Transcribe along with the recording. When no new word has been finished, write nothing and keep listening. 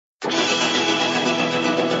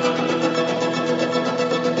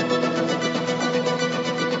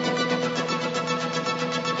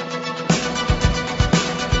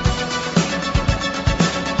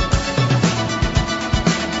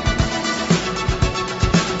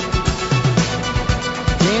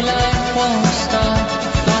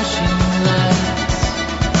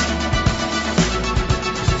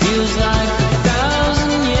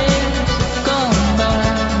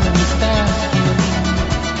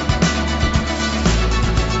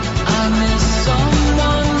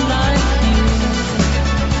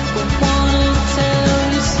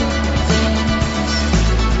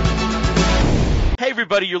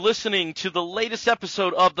everybody. You're listening to the latest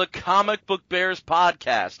episode of the Comic Book Bears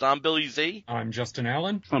podcast. I'm Billy Z. I'm Justin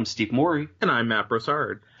Allen. I'm Steve Morey. And I'm Matt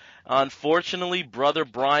Broussard. Unfortunately, Brother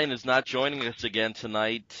Brian is not joining us again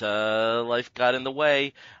tonight. Life got in the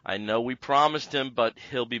way. I know we promised him, but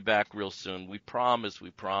he'll be back real soon. We promise.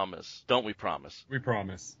 Don't we promise? We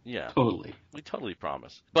promise. Yeah. Totally. We totally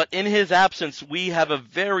promise. But in his absence, we have a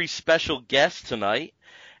very special guest tonight.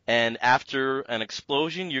 And after an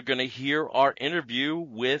explosion, you're going to hear our interview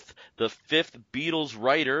with the Fifth Beatles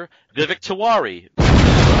writer, Vivek Tiwary.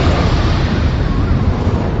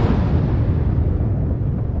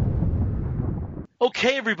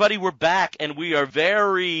 Okay, everybody, we're back, and we are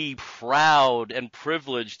very proud and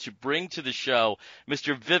privileged to bring to the show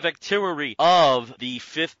Mr. Vivek Tiwary of the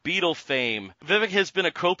Fifth Beatle fame. Vivek has been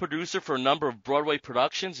a co-producer for a number of Broadway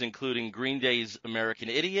productions, including Green Day's American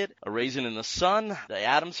Idiot, A Raisin in the Sun, The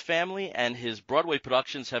Addams Family, and his Broadway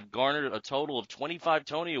productions have garnered a total of 25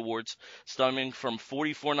 Tony Awards, stemming from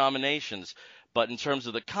 44 nominations. But in terms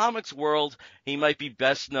of the comics world, he might be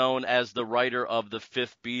best known as the writer of The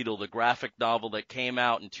Fifth Beatle, the graphic novel that came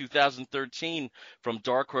out in 2013 from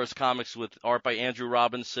Dark Horse Comics with art by Andrew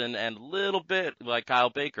Robinson and a little bit by Kyle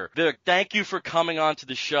Baker. Vivek, thank you for coming on to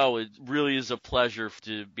the show. It really is a pleasure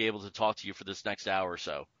to be able to talk to you for this next hour or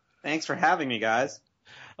so. Thanks for having me, guys.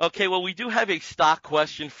 Okay, well, we do have a stock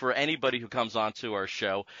question for anybody who comes on to our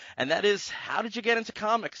show, and that is, how did you get into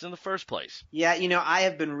comics in the first place? Yeah, I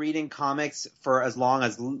have been reading comics for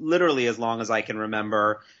literally as long as I can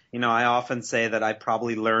remember. I often say that I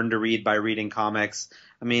probably learned to read by reading comics.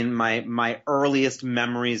 I mean, my earliest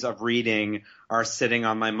memories of reading are sitting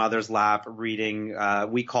on my mother's lap reading,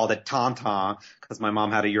 we called it Tintin, because my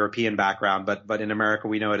mom had a European background, but in America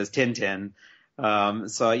we know it as Tintin.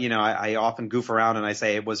 I often goof around and I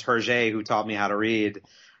say it was Hergé who taught me how to read.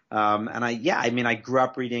 I grew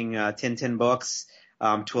up reading Tintin books.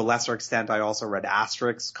 To a lesser extent, I also read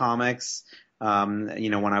Asterix comics,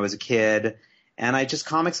 when I was a kid. And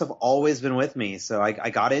comics have always been with me. So I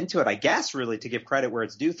got into it, I guess, really, to give credit where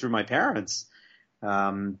it's due, through my parents.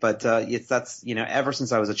 Ever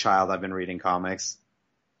since I was a child, I've been reading comics.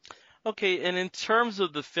 Okay, and in terms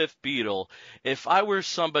of the Fifth Beatle, if I were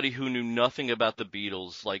somebody who knew nothing about the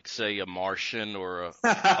Beatles, like, say, a Martian or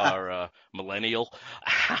a millennial,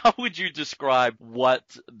 how would you describe what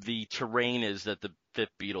the terrain is that the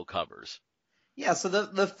Fifth Beatle covers? Yeah, so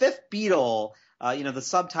the Fifth Beatle, the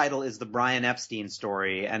subtitle is the Brian Epstein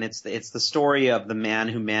story, and it's the story of the man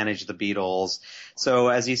who managed the Beatles. So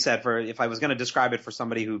as you said, if I was going to describe it for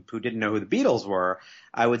somebody who didn't know who the Beatles were,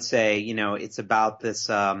 I would say, it's about this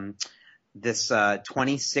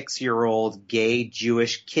 26-year-old gay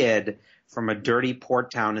Jewish kid from a dirty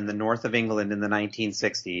port town in the north of England in the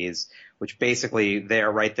 1960s, which basically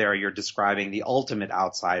right there, you're describing the ultimate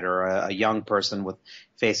outsider, a young person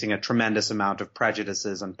facing a tremendous amount of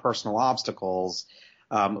prejudices and personal obstacles,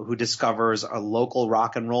 who discovers a local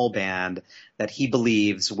rock and roll band that he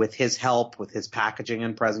believes, with his help, with his packaging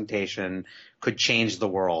and presentation, could change the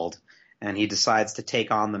world. And he decides to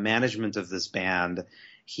take on the management of this band.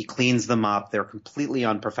 He cleans them up. They're completely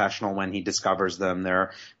unprofessional when he discovers them.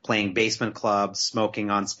 They're playing basement clubs,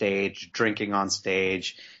 smoking on stage, drinking on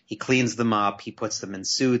stage. He cleans them up. He puts them in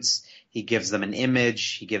suits. He gives them an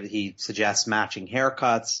image. He suggests matching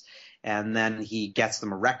haircuts. And then he gets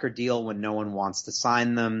them a record deal when no one wants to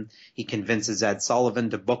sign them. He convinces Ed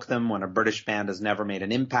Sullivan to book them when a British band has never made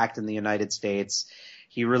an impact in the United States.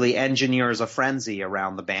 He really engineers a frenzy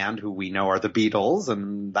around the band, who we know are the Beatles,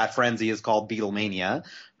 and that frenzy is called Beatlemania.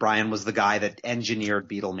 Brian was the guy that engineered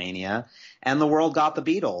Beatlemania, and the world got the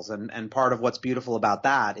Beatles. And part of what's beautiful about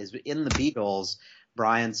that is, in the Beatles,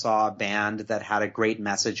 Brian saw a band that had a great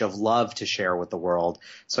message of love to share with the world.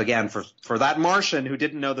 So again, for that Martian who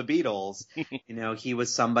didn't know the Beatles, he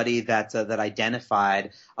was somebody that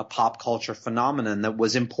identified a pop culture phenomenon that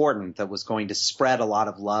was important, that was going to spread a lot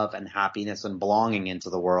of love and happiness and belonging into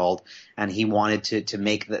the world. And he wanted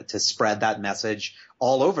to spread that message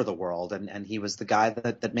all over the world, and he was the guy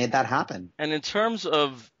that made that happen. And in terms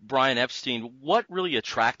of Brian Epstein, what really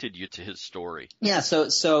attracted you to his story? Yeah, so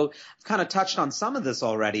I've kind of touched on some of this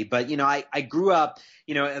already, but I grew up,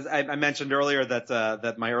 as I mentioned earlier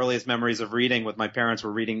that my earliest memories of reading with my parents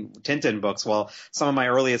were reading Tintin books. Well, some of my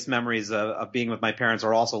earliest memories of being with my parents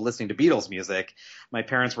are also listening to Beatles music. My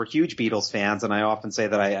parents were huge Beatles fans, and I often say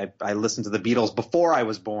that I listened to the Beatles before I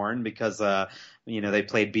was born, because they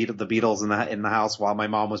played the Beatles in the house while my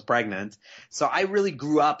mom was pregnant. So I really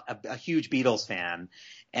grew up a huge Beatles fan.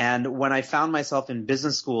 And when I found myself in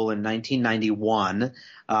business school in 1991,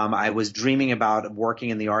 I was dreaming about working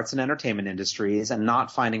in the arts and entertainment industries and not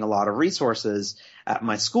not finding a lot of resources at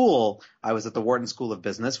my school. I was at the Wharton School of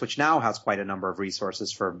Business, which now has quite a number of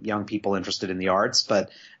resources for young people interested in the arts, but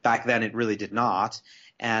back then it really did not.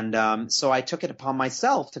 And so I took it upon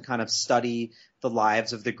myself to kind of study the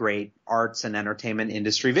lives of the great arts and entertainment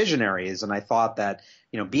industry visionaries. And I thought that,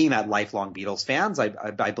 being that lifelong Beatles fans,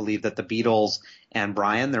 I believe that the Beatles and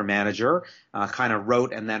Brian, their manager, kind of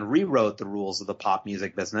wrote and then rewrote the rules of the pop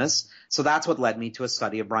music business. So that's what led me to a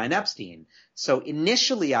study of Brian Epstein. So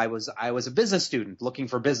initially I was a business student looking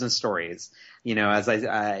for business stories, as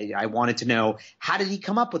I wanted to know, how did he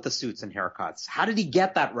come up with the suits and haircuts? How did he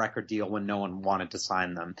get that record deal when no one wanted to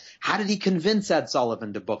sign them? How did he convince Ed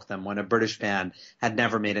Sullivan to book them when a British band had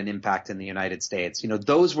never made an impact in the United States?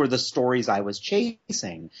 Those were the stories I was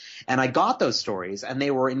chasing. And I got those stories and they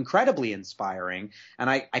were incredibly inspiring. And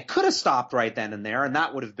I could have stopped right then and there, and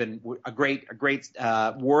that would have been a great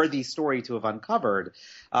worthy story to have uncovered.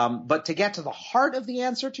 But to get to the heart of the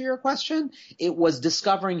answer to your question, it was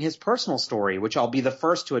discovering his personal story, which I'll be the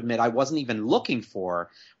first to admit I wasn't even looking for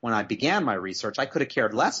when I began my research. I could have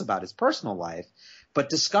cared less about his personal life. But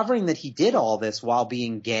discovering that he did all this while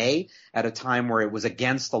being gay at a time where it was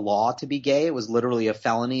against the law to be gay, it was literally a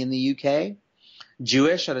felony in the UK.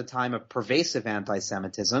 Jewish at a time of pervasive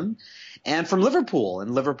anti-Semitism, and from Liverpool.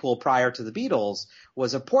 And Liverpool, prior to the Beatles,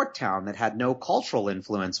 was a port town that had no cultural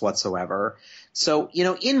influence whatsoever. So,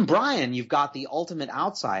 in Brian, you've got the ultimate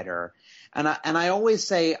outsider. And I always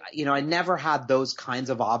say, I never had those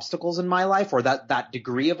kinds of obstacles in my life, or that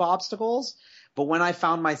degree of obstacles. But when I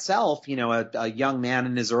found myself, a young man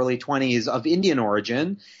in his early 20s of Indian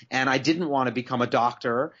origin, and I didn't want to become a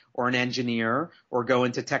doctor or an engineer or go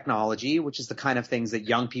into technology, which is the kind of things that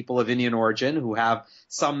young people of Indian origin who have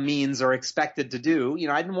some means are expected to do,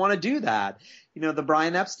 I didn't want to do that. The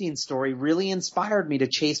Brian Epstein story really inspired me to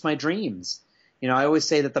chase my dreams. I always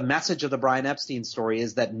say that the message of the Brian Epstein story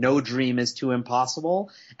is that no dream is too impossible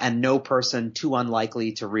and no person too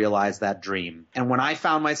unlikely to realize that dream. And when I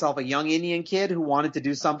found myself a young Indian kid who wanted to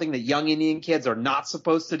do something that young Indian kids are not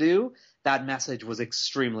supposed to do, that message was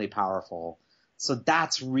extremely powerful. So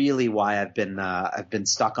that's really why I've been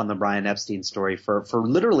stuck on the Brian Epstein story for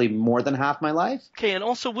literally more than half my life. Okay, and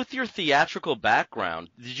also with your theatrical background,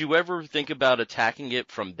 did you ever think about attacking it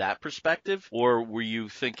from that perspective, or were you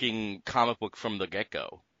thinking comic book from the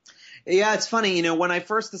get-go? Yeah, it's funny. When I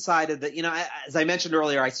first decided that, as I mentioned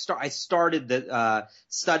earlier, I started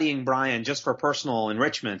studying Brian just for personal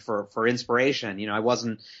enrichment, for inspiration. I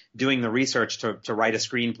wasn't doing the research to write a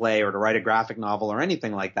screenplay or to write a graphic novel or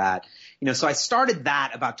anything like that. So I started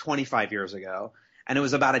that about 25 years ago. And it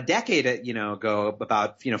was about a decade, ago,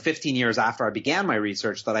 about, 15 years after I began my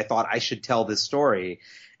research, that I thought I should tell this story.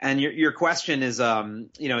 And your question is,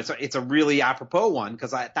 it's a really apropos one,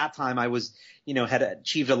 because at that time I was, had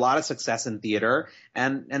achieved a lot of success in theater.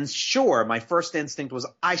 And sure, my first instinct was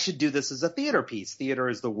I should do this as a theater piece. Theater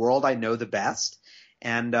is the world I know the best.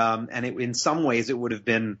 And in some ways it would have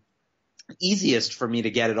been easiest for me to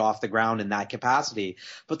get it off the ground in that capacity.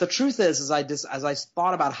 But the truth is as I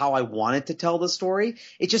thought about how I wanted to tell the story,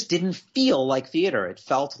 it just didn't feel like theater. It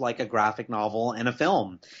felt like a graphic novel and a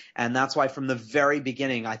film. And that's why from the very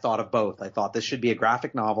beginning I thought of both. I thought this should be a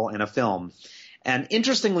graphic novel and a film. And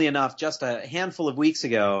interestingly enough, just a handful of weeks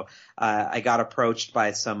ago, I got approached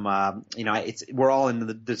by some, we're all in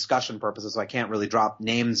the discussion purposes, so I can't really drop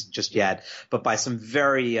names just yet, but by some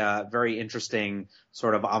very, very interesting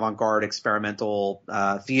sort of avant-garde experimental,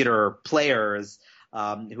 theater players,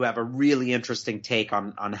 who have a really interesting take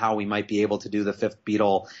on how we might be able to do the Fifth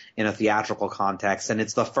Beatle in a theatrical context. And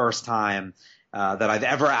it's the first time that I've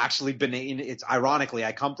ever actually been in. It's ironically,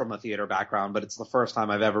 I come from a theater background, but it's the first time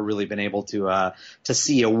I've ever really been able to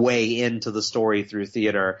see a way into the story through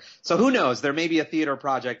theater. So who knows? There may be a theater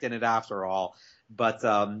project in it after all. But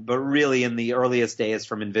really in the earliest days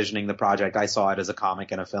from envisioning the project, I saw it as a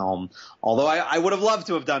comic and a film. Although I would have loved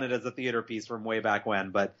to have done it as a theater piece from way back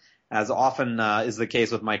when, but as often is the case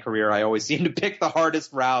with my career, I always seem to pick the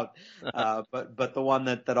hardest route. But the one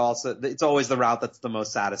that also, it's always the route that's the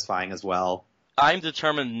most satisfying as well. I'm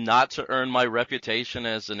determined not to earn my reputation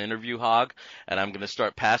as an interview hog, and I'm going to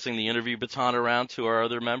start passing the interview baton around to our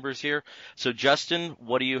other members here. So, Justin,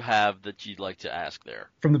 what do you have that you'd like to ask there?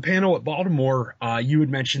 From the panel at Baltimore, you had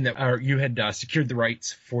mentioned that you had secured the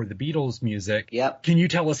rights for the Beatles music. Yep. Can you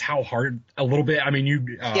tell us how hard, a little bit,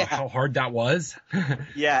 how hard that was?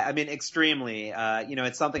 Yeah, extremely.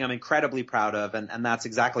 It's something I'm incredibly proud of, and that's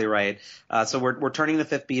exactly right. So we're turning the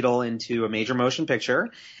Fifth Beatle into a major motion picture,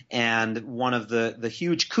 and one of the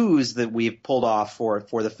huge coups that we've pulled off for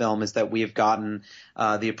the film is that we've gotten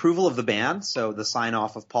the approval of the band, so the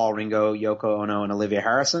sign-off of Paul, Ringo, Yoko Ono, and Olivia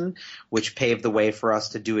Harrison, which paved the way for us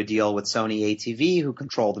to do a deal with Sony ATV, who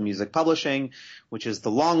control the music publishing, which is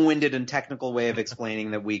the long-winded and technical way of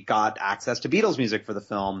explaining that we got access to Beatles music for the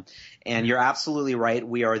film. And you're absolutely right.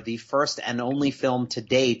 We are the first and only film to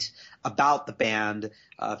date about the band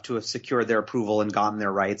to have secured their approval and gotten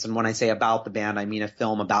their rights. And when I say about the band, I mean a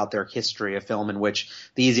film about their history, a film in which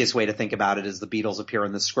the easiest way to think about it is the Beatles appear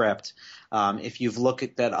in the script. If you've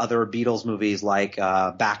looked at other Beatles movies like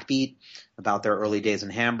Backbeat, about their early days in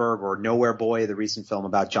Hamburg, or Nowhere Boy, the recent film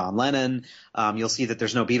about John Lennon, you'll see that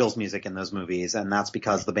there's no Beatles music in those movies, and that's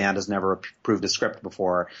because the band has never approved a script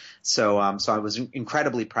before. So I was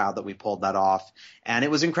incredibly proud that we pulled that off, and it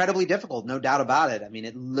was incredibly difficult, no doubt about it. I mean,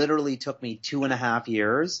 it literally took me 2.5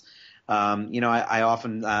 years. I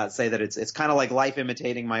often say that it's kind of like life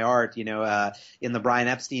imitating my art. In the Brian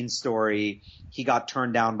Epstein story, he got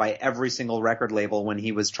turned down by every single record label when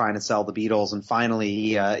he was trying to sell the Beatles, and finally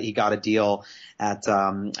he got a deal at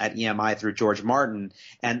EMI through George Martin.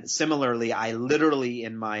 And similarly, I literally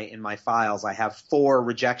in my files I have 4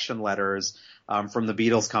 rejection letters from the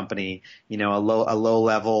Beatles company. A low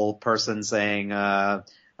level person saying,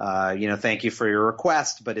 thank you for your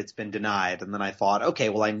request, but it's been denied. And then I thought, okay,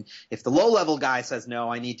 well, if the low-level guy says no,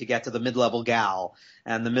 I need to get to the mid-level gal.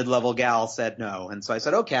 And the mid-level gal said no. And so I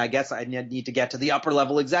said, okay, I guess I need to get to the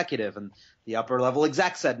upper-level executive. And the upper-level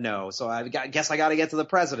exec said no. So I guess I got to get to the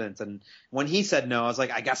president. And when he said no, I was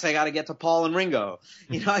like, I guess I got to get to Paul and Ringo.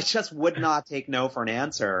 I just would not take no for an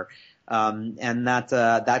answer. And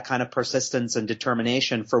that kind of persistence and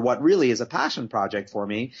determination for what really is a passion project for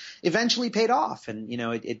me eventually paid off. And,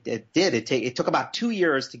 it did. It took about 2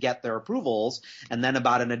 years to get their approvals, and then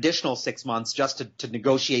about an additional 6 months just to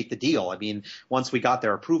negotiate the deal. I mean, once we got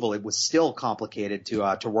their approval, it was still complicated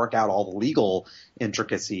to work out all the legal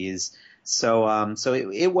intricacies. So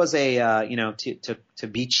it was to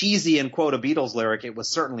be cheesy and quote a Beatles lyric, it was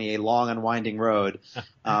certainly a long and winding road,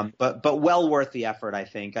 but well worth the effort, I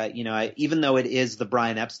think. Even though it is the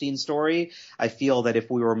Brian Epstein story, I feel that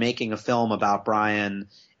if we were making a film about Brian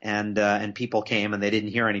and people came and they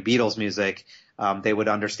didn't hear any Beatles music, they would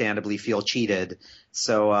understandably feel cheated.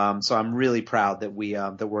 So I'm really proud that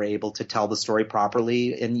we're able to tell the story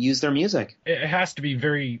properly and use their music. It has to be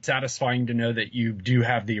very satisfying to know that you do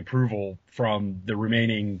have the approval from the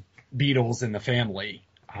remaining Beatles in the family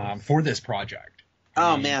for this project.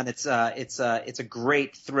 Oh man, it's a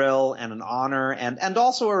great thrill and an honor and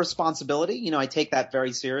also a responsibility. I take that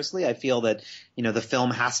very seriously. I feel that, the film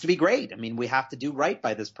has to be great. I mean, we have to do right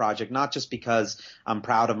by this project, not just because I'm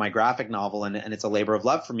proud of my graphic novel and it's a labor of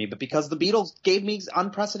love for me, but because the Beatles gave me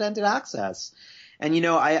unprecedented access. And,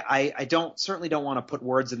 I certainly don't want to put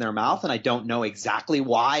words in their mouth, and I don't know exactly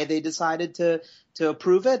why they decided to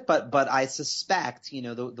approve it, but I suspect,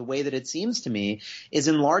 the way that it seems to me is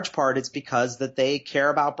in large part it's because that they care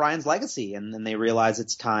about Brian's legacy, and they realize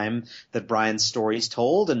it's time that Brian's story is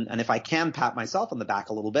told. And if I can pat myself on the back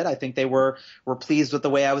a little bit, I think they were pleased with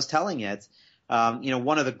the way I was telling it.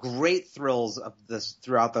 One of the great thrills of this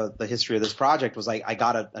throughout the history of this project was I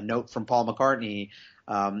got a note from Paul McCartney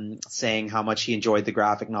saying how much he enjoyed the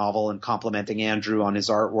graphic novel and complimenting Andrew on his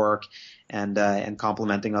artwork and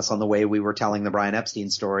complimenting us on the way we were telling the Brian Epstein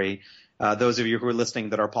story. Those of you who are listening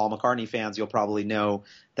that are Paul McCartney fans, you'll probably know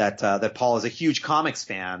that Paul is a huge comics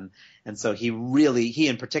fan. And so he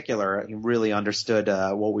in particular really understood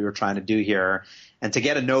what we were trying to do here. And to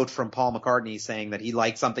get a note from Paul McCartney saying that he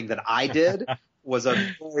liked something that I did was a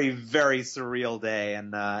very, very surreal day,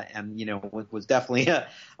 and it was definitely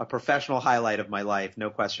a professional highlight of my life, no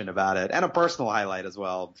question about it, and a personal highlight as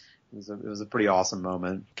well. It was a pretty awesome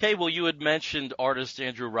moment. Okay, well, you had mentioned artist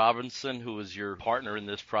Andrew Robinson, who is your partner in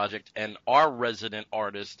this project, and our resident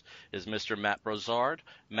artist is Mr. Matt Brozard.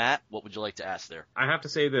 Matt, what would you like to ask there? I have to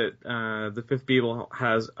say that the Fifth Beatle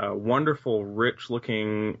has a wonderful,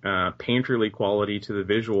 rich-looking, painterly quality to the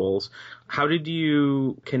visuals. How did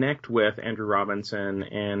you connect with Andrew Robinson,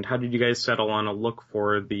 and how did you guys settle on a look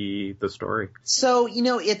for the story? So,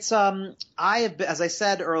 it's as I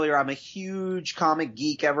said earlier, I'm a huge comic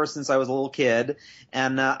geek ever since I was a little kid,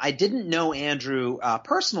 and I didn't know Andrew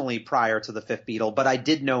personally prior to the Fifth Beatle, but I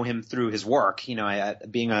did know him through his work.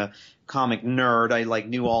 Being a comic nerd. I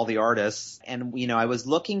knew all the artists, and I was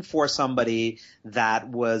looking for somebody that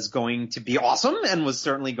was going to be awesome and was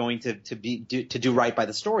certainly going to do right by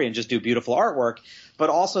the story and just do beautiful artwork, but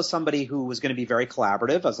also somebody who was going to be very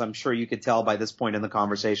collaborative. As I'm sure you could tell by this point in the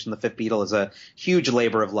conversation, the Fifth Beatle is a huge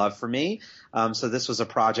labor of love for me. So this was a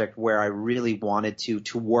project where I really wanted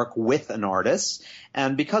to work with an artist.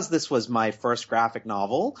 And because this was my first graphic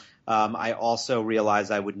novel, I also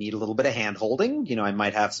realized I would need a little bit of hand-holding. I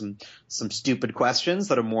might have some stupid questions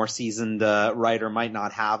that a more seasoned writer might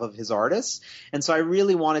not have of his artists. And so I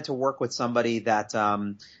really wanted to work with somebody that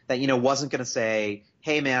wasn't going to say,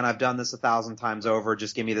 hey, man, I've done this 1,000 times over.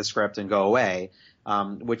 Just give me the script and go away.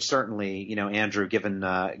 Which certainly, Andrew,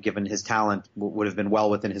 given his talent, would have been well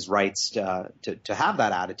within his rights to have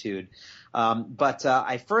that attitude. But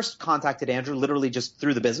I first contacted Andrew literally just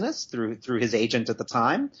through the business, through his agent at the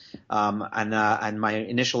time. And my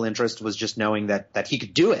initial interest was just knowing that he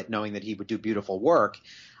could do it, knowing that he would do beautiful work.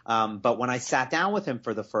 But when I sat down with him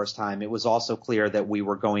for the first time, it was also clear that we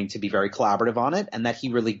were going to be very collaborative on it and that he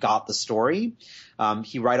really got the story.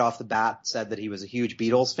 He right off the bat said that he was a huge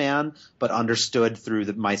Beatles fan, but understood through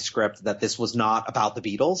my script that this was not about the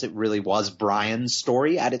Beatles. It really was Brian's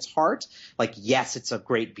story at its heart. Yes, it's a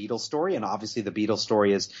great Beatles story, and obviously the Beatles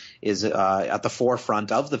story is at the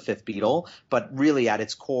forefront of the Fifth Beatle, but really at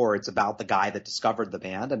its core, it's about the guy that discovered the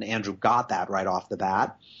band, and Andrew got that right off the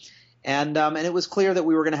bat. And it was clear that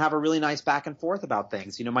we were going to have a really nice back and forth about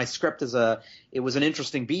things. My script it was an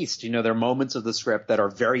interesting beast. There are moments of the script that are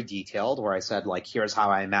very detailed where I said, here's how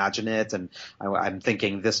I imagine it. And I'm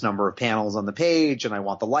thinking this number of panels on the page and I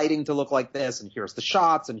want the lighting to look like this. And here's the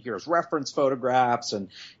shots and here's reference photographs and,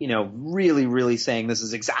 really, really saying this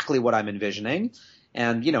is exactly what I'm envisioning.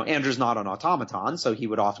 And, Andrew's not an automaton, so he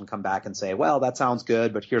would often come back and say, well, that sounds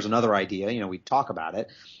good, but here's another idea. We'd talk about it.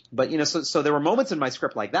 But, so there were moments in my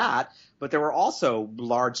script like that, but there were also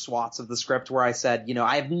large swaths of the script where I said,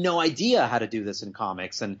 I have no idea how to do this in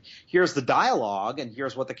comics. And here's the dialogue, and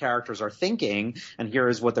here's what the characters are thinking, and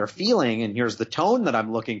here's what they're feeling, and here's the tone that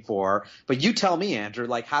I'm looking for. But you tell me, Andrew,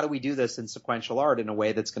 how do we do this in sequential art in a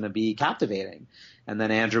way that's going to be captivating? And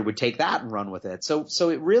then Andrew would take that and run with it. So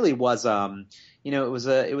it really was, it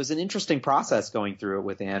was an interesting process going through it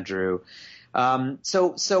with Andrew.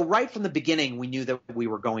 So right from the beginning, we knew that we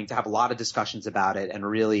were going to have a lot of discussions about it and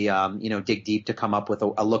really, dig deep to come up with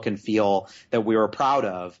a look and feel that we were proud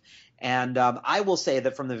of. And I will say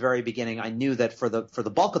that from the very beginning, I knew that for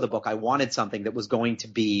the bulk of the book, I wanted something that was going to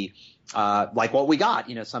be like what we got,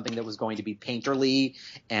 something that was going to be painterly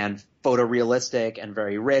and photorealistic and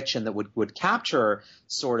very rich, and that would capture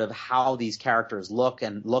sort of how these characters looked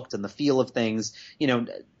and the feel of things,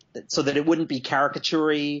 so that it wouldn't be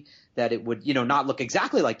caricature-y, that it would, not look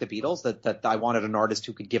exactly like the Beatles, that I wanted an artist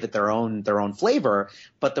who could give it their own flavor,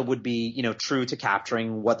 but that would be, true to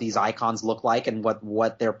capturing what these icons look like and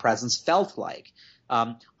what their presence felt like.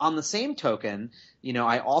 On the same token,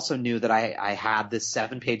 I also knew that I had this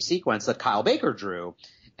 7-page sequence that Kyle Baker drew.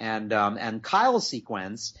 And Kyle's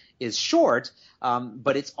sequence is short,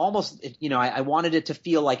 but it's almost, I wanted it to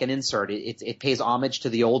feel like an insert. It pays homage to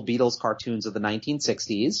the old Beatles cartoons of the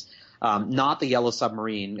 1960s, not the Yellow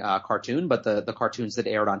Submarine cartoon, but the cartoons that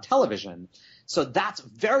aired on television. So that's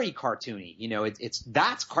very cartoony,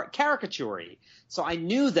 that's caricature-y. So I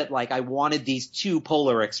knew that I wanted these two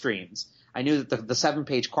polar extremes. I knew that the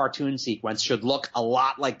 7-page cartoon sequence should look a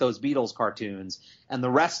lot like those Beatles cartoons, and the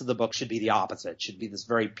rest of the book should be the opposite. Should be this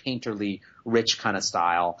very painterly, rich kind of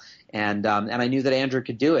style. And I knew that Andrew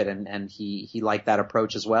could do it, and he liked that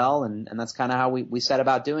approach as well, and that's kind of how we set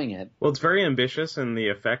about doing it. Well, it's very ambitious, and the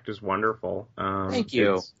effect is wonderful. Thank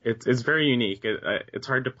you. It's very unique. It's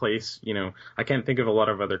hard to place. I can't think of a lot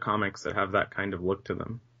of other comics that have that kind of look to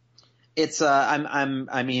them. It's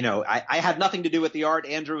I had nothing to do with the art.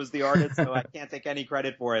 Andrew was the artist, so I can't take any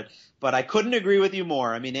credit for it. But I couldn't agree with you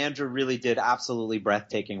more. Andrew really did absolutely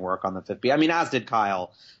breathtaking work on the Fifth Beatle. As did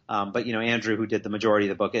Kyle. But Andrew, who did the majority of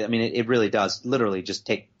the book, it really does literally just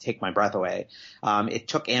take my breath away. It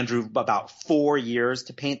took Andrew about 4 years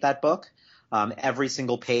to paint that book. Every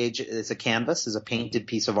single page is a canvas, is a painted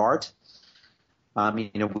piece of art. We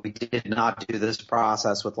did not do this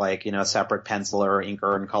process with a separate penciler or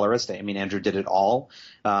inker and colorist. Andrew did it all.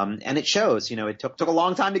 And it shows, it took a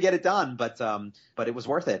long time to get it done, but it was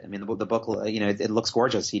worth it. The book, it looks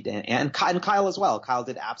gorgeous. And Kyle as well. Kyle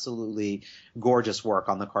did absolutely gorgeous work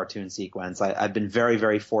on the cartoon sequence. I've been very,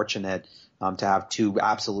 very fortunate, to have two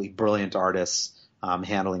absolutely brilliant artists,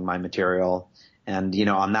 handling my material. And,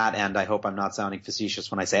 on that end, I hope I'm not sounding facetious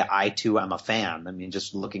when I say I, too, am a fan. I mean,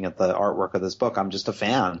 just looking at the artwork of this book, I'm just a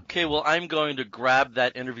fan. Okay, well, I'm going to grab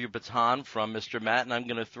that interview baton from Mr. Matt, and I'm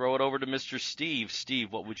going to throw it over to Mr. Steve.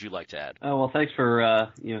 Steve, what would you like to add? Oh, well, thanks for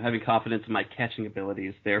having confidence in my catching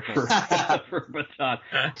abilities there for baton.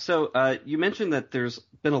 So you mentioned that there's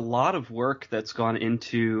been a lot of work that's gone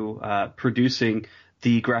into producing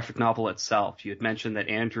the graphic novel itself. You had mentioned that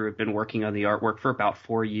Andrew had been working on the artwork for about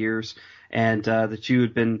 4 years, and that you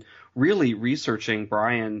had been really researching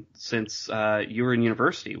Brian since you were in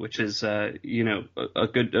university, which is a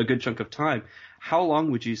good chunk of time. How long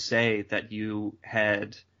would you say that you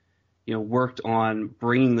had worked on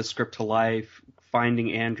bringing the script to life,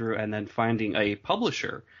 finding Andrew, and then finding a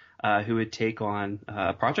publisher who would take on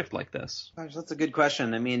a project like this? Gosh, that's a good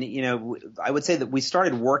question. I mean, I would say that we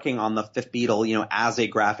started working on the Fifth Beatle, as a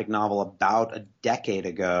graphic novel about a decade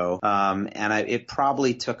ago. It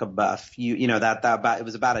probably took about a few, it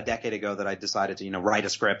was about a decade ago that I decided to, write a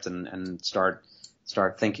script and start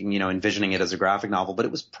thinking, envisioning it as a graphic novel. But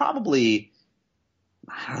it was probably,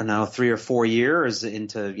 I don't know, 3 or 4 years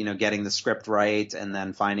into, getting the script right and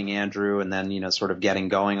then finding Andrew and then, sort of getting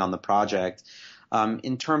going on the project.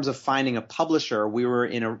 In terms of finding a publisher, we were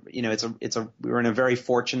in a very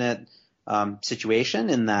fortunate situation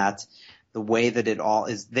in that the way that it all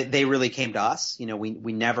is, they really came to us.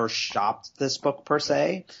 We never shopped this book per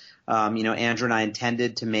se. Andrew and I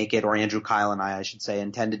intended to make it, or Andrew, Kyle, and I should say,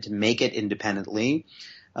 intended to make it independently.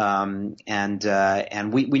 And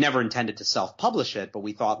we never intended to self-publish it, but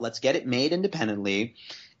we thought, let's get it made independently.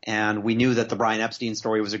 And we knew that the Brian Epstein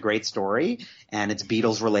story was a great story, and it's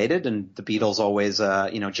Beatles related, and the Beatles always,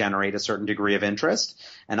 generate a certain degree of interest.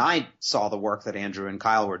 And I saw the work that Andrew and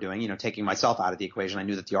Kyle were doing, taking myself out of the equation. I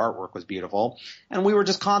knew that the artwork was beautiful, and we were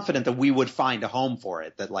just confident that we would find a home for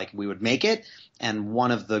it, that we would make it, and one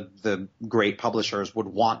of the great publishers would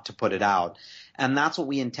want to put it out. And that's what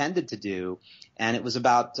we intended to do. And it was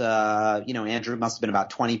about, Andrew must have been about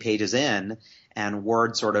 20 pages in, and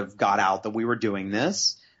word sort of got out that we were doing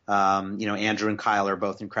this. Andrew and Kyle are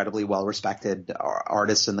both incredibly well-respected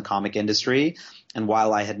artists in the comic industry. And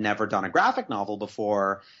while I had never done a graphic novel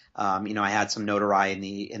before, I had some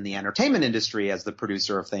notoriety in the entertainment industry as the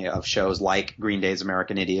producer of shows like Green Day's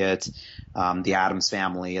American Idiot, The Addams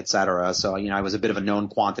Family, etc. So, I was a bit of a known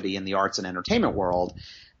quantity in the arts and entertainment world.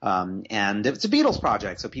 And it's a Beatles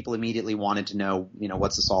project, so people immediately wanted to know,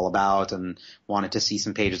 what's this all about, and wanted to see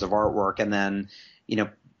some pages of artwork. And then,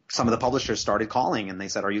 some of the publishers started calling and they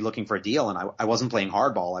said, are you looking for a deal? And I wasn't playing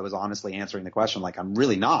hardball. I was honestly answering the question I'm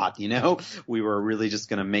really not, we were really just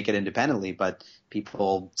going to make it independently, but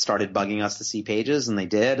people started bugging us to see pages, and they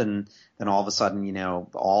did. And then all of a sudden,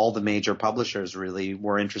 all the major publishers really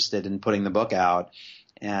were interested in putting the book out.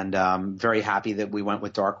 And very happy that we went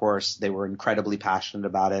with Dark Horse. They were incredibly passionate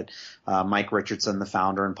about it. Mike Richardson, the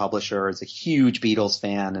founder and publisher, is a huge Beatles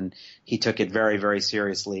fan, and he took it very, very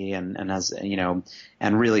seriously. And has,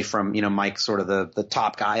 and really from, Mike, sort of the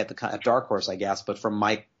top guy at Dark Horse, I guess, but from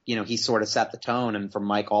Mike, he sort of set the tone, and from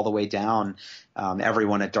Mike all the way down,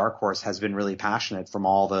 everyone at Dark Horse has been really passionate, from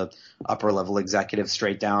all the upper level executives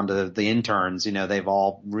straight down to the interns. They've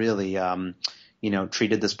all really,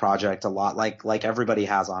 treated this project a lot like everybody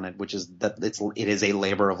has on it, which is that it is a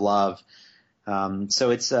labor of love. So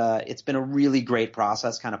it's been a really great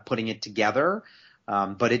process kind of putting it together.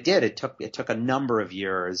 But it took a number of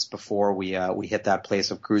years before we hit that place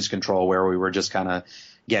of cruise control where we were just kind of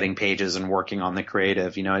getting pages and working on the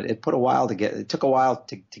creative. It took a while to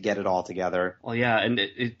get it all together. Well, yeah. And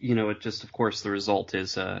it just, of course, the result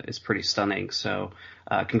is pretty stunning. So,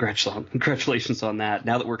 congratulations on that.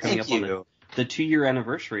 Now that we're coming up on the 2-year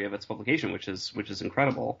anniversary of its publication, which is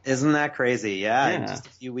incredible. Isn't that crazy? Yeah. In just a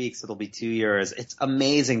few weeks, it'll be 2 years. It's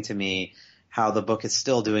amazing to me how the book is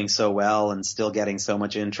still doing so well and still getting so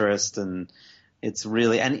much interest. And it's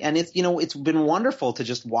really, and it's, it's been wonderful to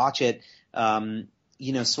just watch it,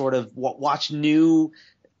 sort of watch new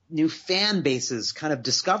fan bases kind of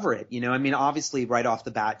discover it. Obviously right off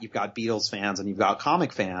the bat, you've got Beatles fans and you've got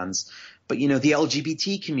comic fans. But, the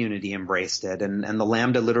LGBT community embraced it, and the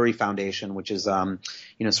Lambda Literary Foundation, which is,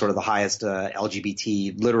 sort of the highest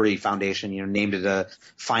LGBT literary foundation, named it a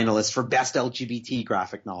finalist for best LGBT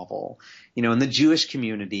graphic novel. And the Jewish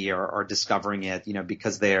community are discovering it,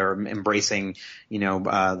 because they're embracing,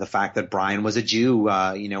 the fact that Brian was a Jew,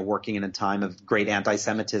 working in a time of great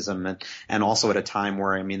anti-Semitism and also at a time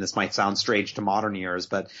where, this might sound strange to modern ears,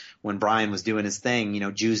 but when Brian was doing his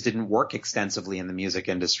thing, Jews didn't work extensively in the music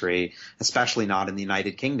industry, especially not in the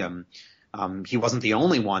United Kingdom. He wasn't the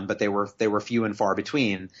only one, but they were few and far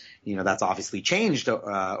between. That's obviously changed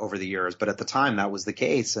over the years, but at the time that was the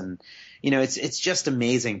case. And it's just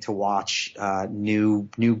amazing to watch new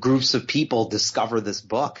groups of people discover this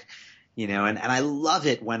book. And I love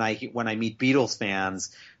it when I meet Beatles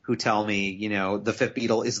fans who tell me, the Fifth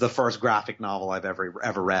Beatle is the first graphic novel I've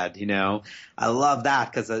ever read. I love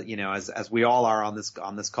that because as we all are on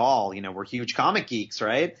this call, we're huge comic geeks,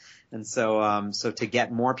 right? And so to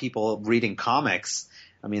get more people reading comics,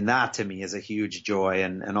 I mean, that to me is a huge joy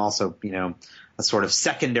and also, a sort of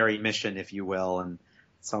secondary mission, if you will. And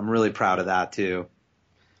so I'm really proud of that too.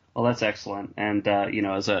 Well, that's excellent. And,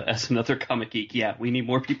 as another comic geek, yeah, we need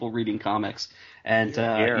more people reading comics. And,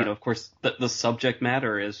 of course, the subject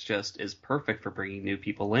matter is perfect for bringing new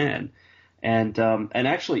people in. And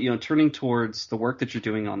actually, turning towards the work that you're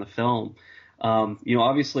doing on the film,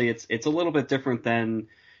 obviously it's a little bit different than,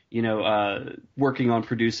 working on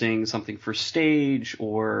producing something for stage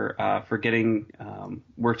or for getting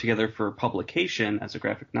work together for publication as a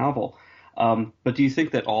graphic novel. But do you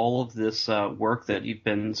think that all of this work that you've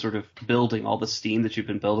been sort of building, all the steam that you've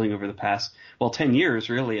been building over the past, 10 years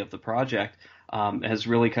really of the project, has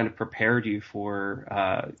really kind of prepared you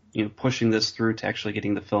for, pushing this through to actually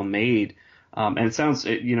getting the film made? And it sounds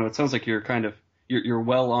like you're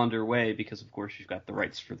well on your way because of course you've got the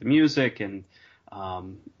rights for the music and,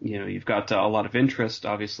 you've got a lot of interest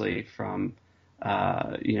obviously from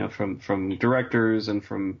directors and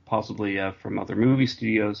from possibly from other movie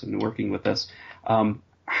studios and working with us.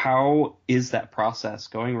 How is that process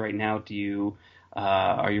going right now?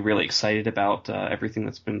 Are you really excited about everything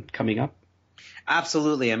that's been coming up?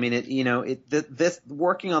 Absolutely. I mean, this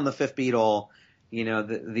working on the Fifth Beatle,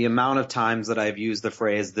 the amount of times that I've used the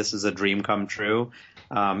phrase, this is a dream come true.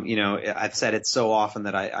 I've said it so often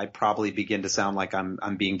that I probably begin to sound like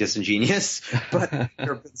I'm being disingenuous, but there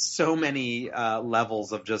have been so many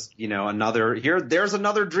levels of just, there's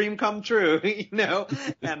another dream come true,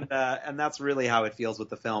 and that's really how it feels with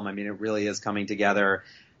the film. I mean, it really is coming together.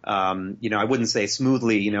 I wouldn't say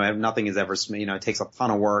smoothly, nothing is ever smooth, it takes a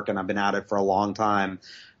ton of work and I've been at it for a long time.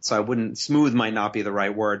 So smooth might not be the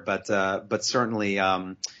right word, but certainly,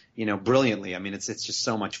 brilliantly. I mean, it's just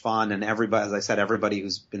so much fun. And everybody, as I said, everybody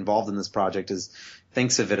who's involved in this project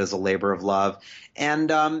thinks of it as a labor of love. And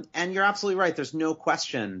you're absolutely right. There's no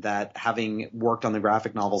question that having worked on the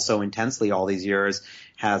graphic novel so intensely all these years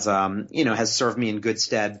has served me in good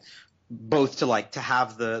stead, both to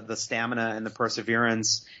have the stamina and the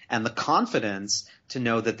perseverance and the confidence to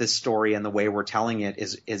know that this story and the way we're telling it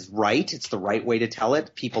is right. It's the right way to tell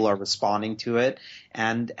it. People are responding to it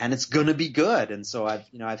and it's going to be good. And so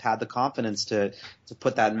I've had the confidence to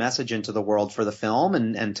put that message into the world for the film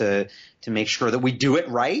and to make sure that we do it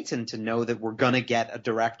right and to know that we're going to get a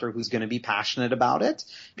director who's going to be passionate about it,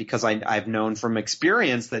 because I've known from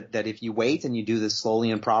experience that if you wait and you do this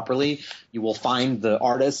slowly and properly, you will find the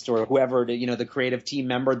artist or whoever, the creative team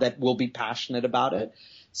member that will be passionate about it.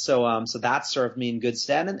 So that served me in good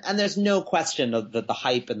stead. And there's no question of the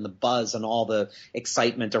hype and the buzz and all the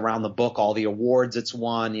excitement around the book, all the awards it's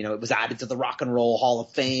won. It was added to the Rock and Roll Hall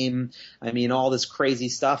of Fame. I mean, all this crazy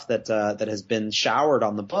stuff that has been showered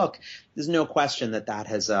on the book. There's no question that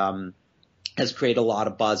has created a lot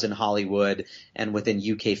of buzz in Hollywood and within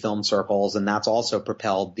UK film circles. And that's also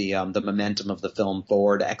propelled the momentum of the film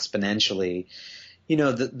forward exponentially.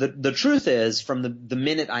 The truth is, from the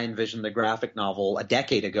minute I envisioned the graphic novel a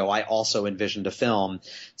decade ago, I also envisioned a film.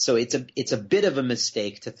 So it's a bit of a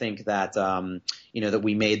mistake to think that, that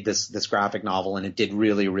we made this graphic novel and it did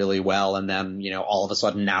really, really well. And then, all of a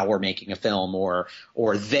sudden now we're making a film or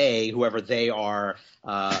they, whoever they are,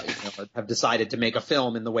 have decided to make a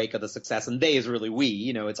film in the wake of the success. And they is really we,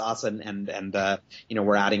 it's us and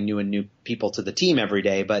we're adding new people to the team every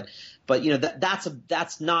day. But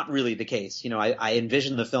that's not really the case. I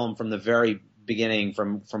envisioned the film from the very beginning,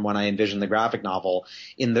 from when I envisioned the graphic novel.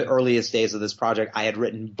 In the earliest days of this project, I had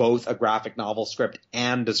written both a graphic novel script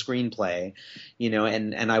and a screenplay,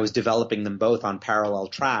 and I was developing them both on parallel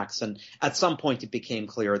tracks. And at some point it became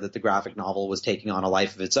clear that the graphic novel was taking on a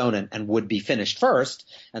life of its own and would be finished first.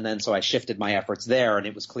 And then so I shifted my efforts there, and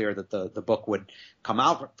it was clear that the book would come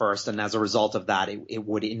out first. And as a result of that, it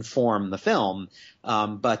would inform the film.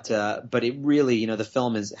 But it really, the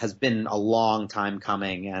film has been a long time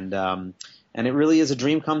coming, and it really is a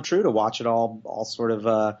dream come true to watch it all sort of,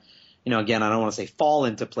 again, I don't want to say fall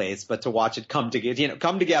into place, but to watch it come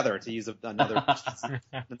together, to use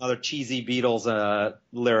another cheesy Beatles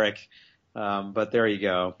lyric. But there you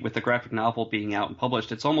go. With the graphic novel being out and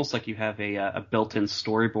published, it's almost like you have a built-in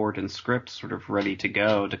storyboard and script sort of ready to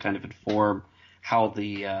go to kind of inform how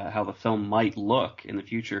the film might look in the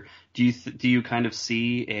future. Do you kind of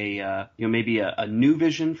see a maybe a new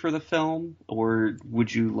vision for the film, or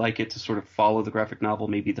would you like it to sort of follow the graphic novel,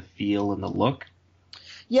 maybe the feel and the look?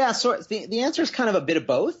 Yeah, so the answer is kind of a bit of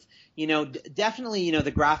both. Definitely,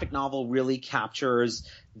 the graphic novel really captures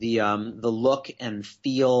the look and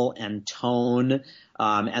feel and tone,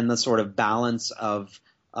 and the sort of balance of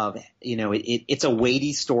it's a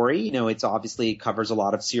weighty story. It's obviously covers a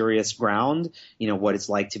lot of serious ground, what it's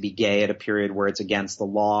like to be gay at a period where it's against the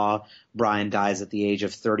law. Brian dies at the age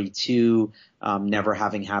of 32, never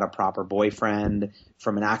having had a proper boyfriend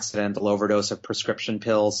from an accidental overdose of prescription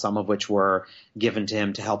pills, some of which were given to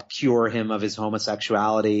him to help cure him of his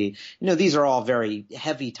homosexuality. These are all very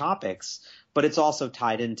heavy topics, but it's also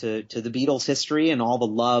tied into the Beatles' history and all the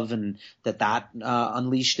love and that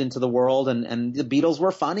unleashed into the world. And the Beatles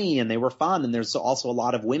were funny and they were fun, and there's also a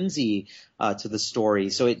lot of whimsy to the story.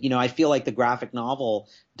 So I feel like the graphic novel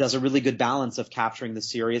does a really good balance of capturing the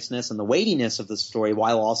seriousness and the weightiness of the story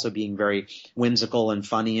while also being very whimsical and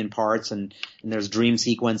funny in parts. And there's dream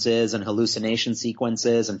sequences and hallucination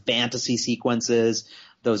sequences and fantasy sequences.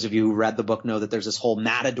 Those of you who read the book know that there's this whole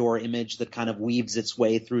matador image that kind of weaves its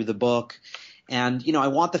way through the book. And, I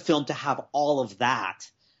want the film to have all of that.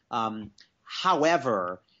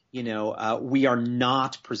 However, we are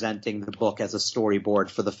not presenting the book as a storyboard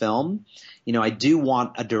for the film. I do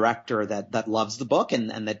want a director that loves the book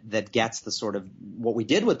and that gets the sort of what we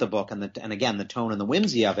did with the book and again, the tone and the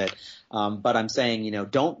whimsy of it. But I'm saying,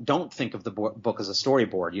 don't think of the book as a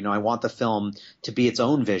storyboard. I want the film to be its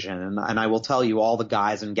own vision. And I will tell you, all the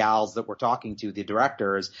guys and gals that we're talking to, the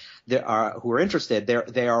directors who are interested,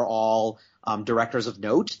 they are all directors of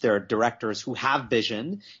note. They're directors who have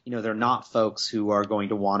vision. They're not folks who are going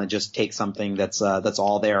to want to just take something that's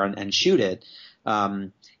all there and shoot it.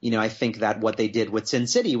 I think that what they did with Sin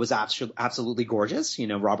City was absolutely gorgeous.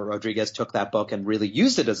 Robert Rodriguez took that book and really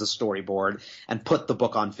used it as a storyboard and put the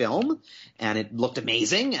book on film, and it looked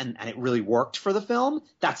amazing and it really worked for the film.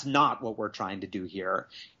 That's not what we're trying to do here.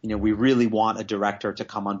 We really want a director to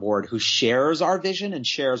come on board who shares our vision and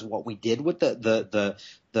shares what we did with the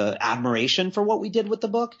admiration for what we did with the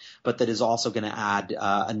book, but that is also going to add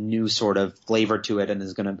a new sort of flavor to it and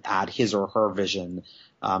is going to add his or her vision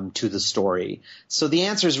to the story. So the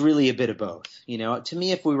answer is really a bit of both. To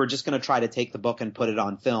me, if we were just going to try to take the book and put it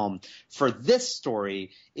on film for this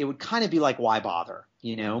story, it would kind of be like, why bother?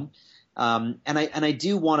 And I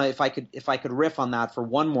do want to, if I could riff on that for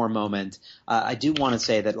one more moment, I do want to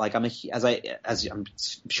say that, like, as I'm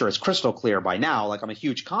sure it's crystal clear by now, like, I'm a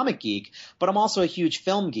huge comic geek, but I'm also a huge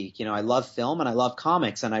film geek. I love film and I love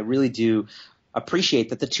comics, and I really do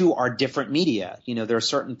appreciate that the two are different media. There are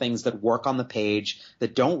certain things that work on the page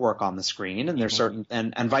that don't work on the screen, and there's certain,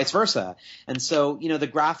 and vice versa. And so,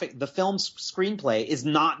 the film's screenplay is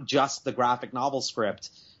not just the graphic novel script,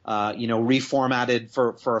 reformatted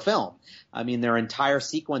for a film. I mean, there are entire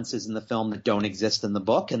sequences in the film that don't exist in the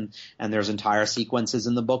book, and there's entire sequences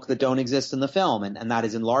in the book that don't exist in the film. And that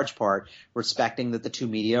is in large part respecting that the two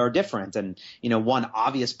media are different. And, one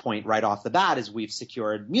obvious point right off the bat is we've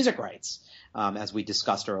secured music rights, as we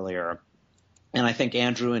discussed earlier. And I think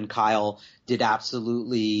Andrew and Kyle did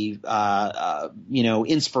absolutely,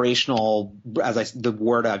 inspirational, the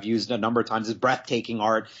word I've used a number of times is breathtaking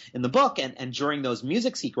art in the book. And during those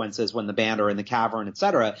music sequences, when the band are in the cavern, et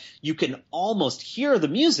cetera, you can almost hear the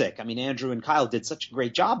music. I mean, Andrew and Kyle did such a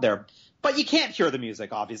great job there. But you can't hear the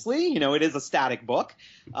music, obviously. It is a static book.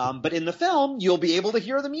 But in the film, you'll be able to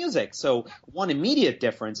hear the music. So one immediate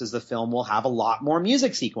difference is the film will have a lot more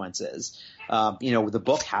music sequences. The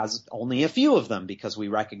book has only a few of them because we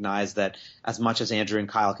recognize that as much as Andrew and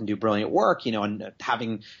Kyle can do brilliant work, and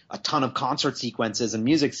having a ton of concert sequences and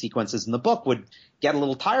music sequences in the book would get a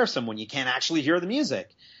little tiresome when you can't actually hear the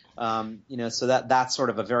music. So that's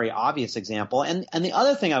sort of a very obvious example. And the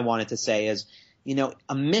other thing I wanted to say is,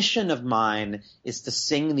 a mission of mine is to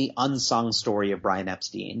sing the unsung story of Brian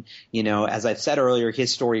Epstein. As I've said earlier,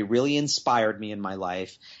 his story really inspired me in my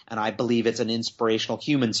life, and I believe it's an inspirational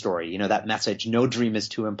human story. That message, no dream is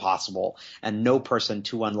too impossible and no person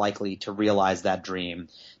too unlikely to realize that dream.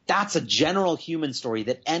 That's a general human story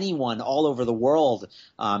that anyone all over the world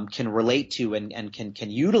can relate to and can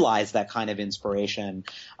utilize that kind of inspiration.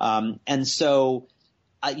 And so,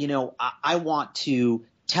 I want to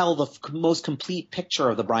tell the most complete picture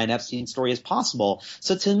of the Brian Epstein story as possible.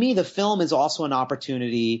 So to me, the film is also an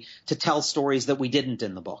opportunity to tell stories that we didn't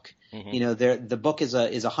in the book. Mm-hmm. The book is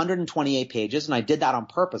 128 pages, and I did that on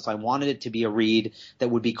purpose. I wanted it to be a read that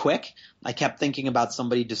would be quick. I kept thinking about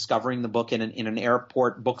somebody discovering the book in an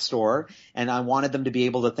airport bookstore, and I wanted them to be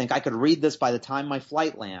able to think, I could read this by the time my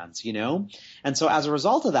flight lands, And so as a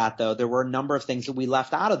result of that, though, there were a number of things that we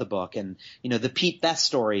left out of the book. And, the Pete Best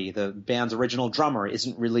story, the band's original drummer,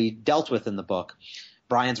 isn't really dealt with in the book.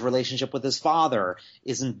 Brian's relationship with his father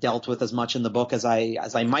isn't dealt with as much in the book as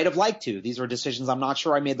I might have liked to. These were decisions I'm not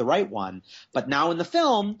sure I made the right one. But now in the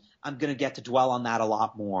film, I'm going to get to dwell on that a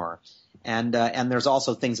lot more. And there's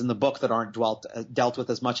also things in the book that aren't dealt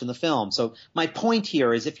with as much in the film. So my point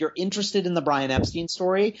here is if you're interested in the Brian Epstein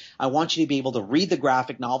story, I want you to be able to read the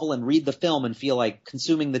graphic novel and read the film and feel like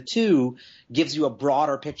consuming the two gives you a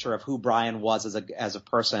broader picture of who Brian was as a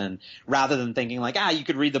person, rather than thinking like, you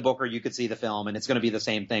could read the book or you could see the film and it's going to be the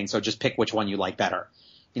same thing. So just pick which one you like better.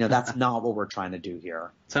 That's not what we're trying to do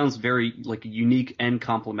here. Sounds very unique and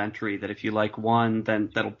complementary, that if you like one, then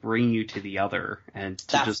that'll bring you to the other, and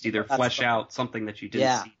to just either flesh out something that you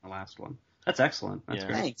didn't see in the last one. That's excellent. That's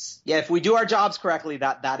great. Thanks. Yeah, if we do our jobs correctly,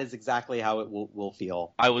 that is exactly how it will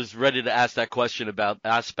feel. I was ready to ask that question about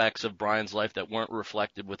aspects of Brian's life that weren't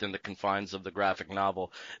reflected within the confines of the graphic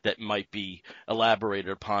novel that might be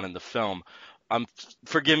elaborated upon in the film.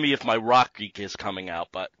 Forgive me if my rock geek is coming out,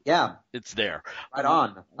 but it's there. Right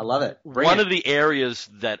on. I love it. One of the areas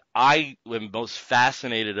that I am most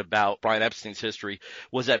fascinated about Brian Epstein's history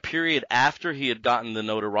was that period after he had gotten the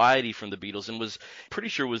notoriety from the Beatles, and was pretty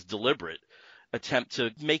sure was deliberate attempt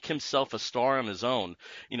to make himself a star on his own.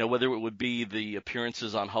 Whether it would be the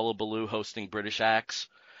appearances on Hullabaloo hosting British acts,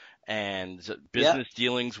 and business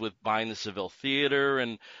dealings with buying the Seville Theater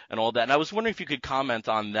and all that. And I was wondering if you could comment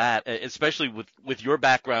on that, especially with your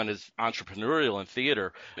background as entrepreneurial in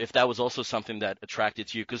theater, if that was also something that attracted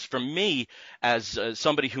to you. Because for me, as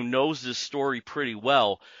somebody who knows this story pretty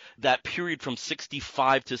well, that period from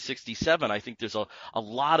 65 to 67, I think there's a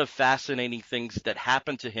lot of fascinating things that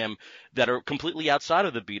happened to him that are completely outside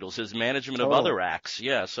of the Beatles, his management of other acts.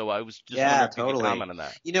 Yeah, so I was just wondering if you could comment on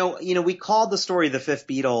that. We called the story The Fifth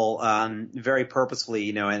Beatle very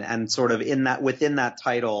purposefully, and sort of within that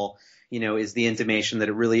title, is the intimation that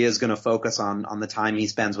it really is going to focus on the time he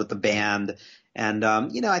spends with the band. And,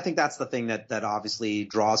 I think that's the thing that obviously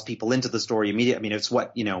draws people into the story immediately. I mean, it's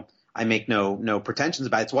what, I make no pretensions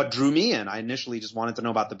about it. It's what drew me in. I initially just wanted to know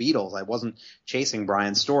about the Beatles. I wasn't chasing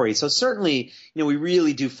Brian's story. So certainly, we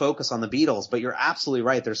really do focus on the Beatles, but you're absolutely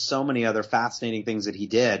right. There's so many other fascinating things that he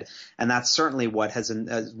did. And that's certainly what has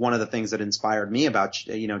one of the things that inspired me about,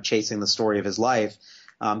 chasing the story of his life.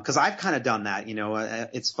 Cause I've kind of done that,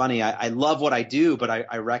 it's funny. I love what I do, but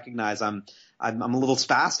I recognize I'm a little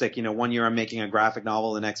spastic. One year I'm making a graphic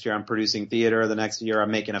novel. The next year I'm producing theater. The next year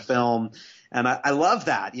I'm making a film. And I love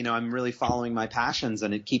that. I'm really following my passions,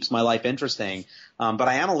 and it keeps my life interesting. But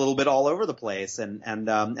I am a little bit all over the place.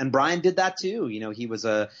 And Brian did that too. He was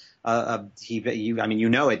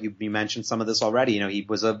you mentioned some of this already. He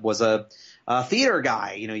was a theater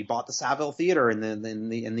guy. He bought the Saville Theater in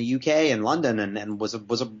the UK in London, and was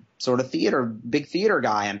a sort of big theater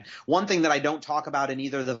guy. And one thing that I don't talk about in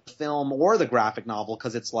either the film or the graphic novel,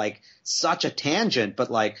 because it's like such a tangent,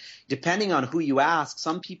 but like depending on who you ask,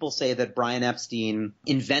 some people say that Brian Epstein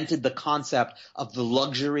invented the concept of the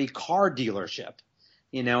luxury car dealership.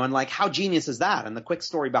 And like, how genius is that? And the quick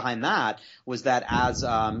story behind that was that as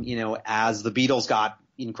the Beatles got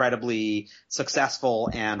incredibly successful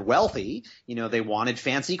and wealthy, they wanted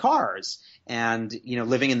fancy cars. And,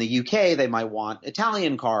 living in the UK, they might want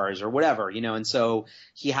Italian cars or whatever, and so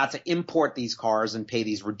he had to import these cars and pay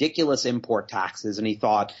these ridiculous import taxes. And he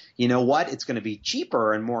thought, what? It's going to be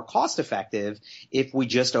cheaper and more cost effective if we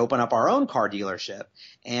just open up our own car dealership.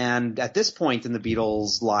 And at this point in the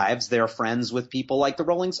Beatles' lives, they're friends with people like the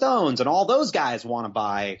Rolling Stones, and all those guys want to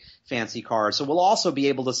buy fancy cars. So we'll also be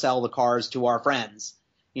able to sell the cars to our friends.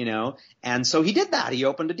 And so he did that. He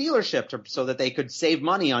opened a dealership so that they could save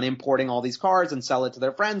money on importing all these cars and sell it to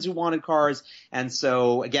their friends who wanted cars. And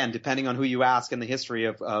so again, depending on who you ask in the history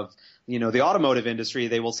of the automotive industry,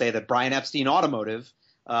 they will say that Brian Epstein Automotive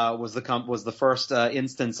was the first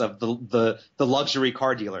instance of the luxury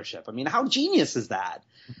car dealership. I mean, how genius is that?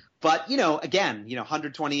 But, again,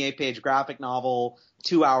 128-page graphic novel,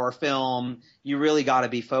 2-hour film, you really got to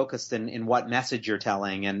be focused in what message you're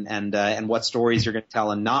telling and what stories you're going to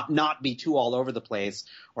tell, and not be too all over the place,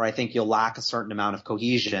 or I think you'll lack a certain amount of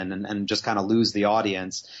cohesion and just kind of lose the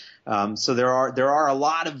audience. So there are a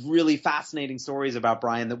lot of really fascinating stories about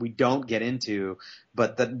Brian that we don't get into,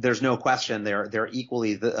 but there's no question they're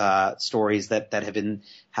equally the stories that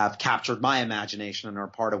have captured my imagination and are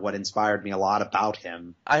part of what inspired me a lot about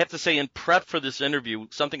him. I have to say, in prep for this interview,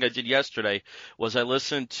 something I did yesterday was I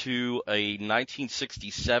listened to a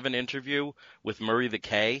 1967 interview with Murray the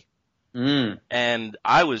K, and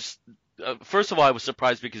I was. First of all, I was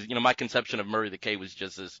surprised because, my conception of Murray the K was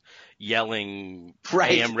just this yelling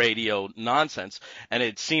AM radio nonsense. And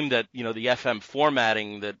it seemed that, the FM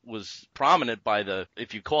formatting that was prominent by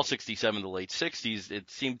if you call 67 the late 60s,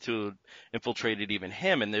 it seemed to have infiltrated even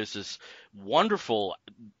him. And there's this wonderful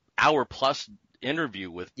hour-plus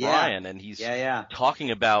interview with Brian, and he's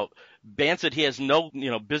talking about bands that he has no,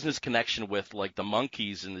 business connection with, like the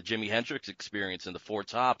Monkees and the Jimi Hendrix Experience and the Four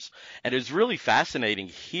Tops. And it's really fascinating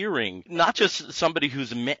hearing not just somebody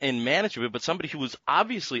who's in management, but somebody who was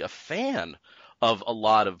obviously a fan of a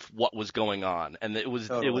lot of what was going on. And it was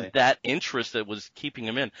that interest that was keeping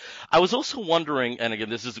him in. I was also wondering, and again,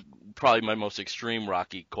 this is probably my most extreme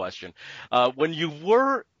Rocky question, when you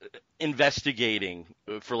were investigating,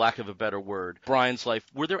 for lack of a better word, Brian's life,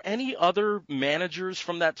 were there any other managers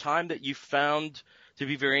from that time that you found to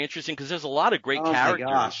be very interesting? Because there's a lot of great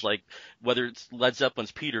characters, like whether it's Led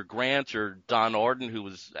Zeppelin's Peter Grant or Don Arden,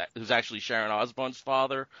 who's actually Sharon Osbourne's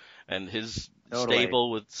father, and his stable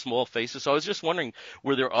with Small Faces. So I was just wondering,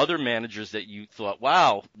 were there other managers that you thought,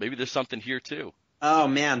 wow, maybe there's something here too? Oh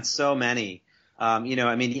man, so many. And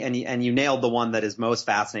you nailed the one that is most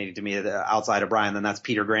fascinating to me outside of Brian, and that's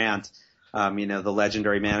Peter Grant. The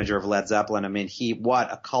legendary manager of Led Zeppelin. I mean,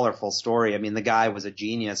 what a colorful story. I mean, the guy was a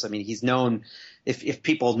genius. I mean, he's known, if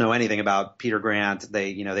people know anything about Peter Grant,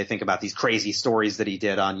 they think about these crazy stories that he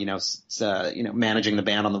did on, managing the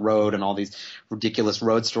band on the road and all these ridiculous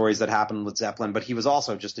road stories that happened with Zeppelin, but he was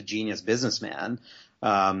also just a genius businessman.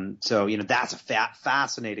 That's a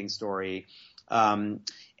fascinating story.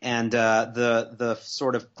 And the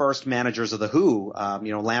sort of first managers of the Who,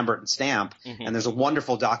 Lambert and Stamp, and there's a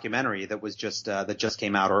wonderful documentary that was that just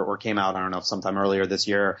came out or came out, I don't know, sometime earlier this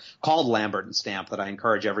year, called Lambert and Stamp, that I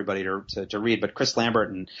encourage everybody to read. But Chris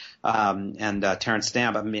Lambert and Terence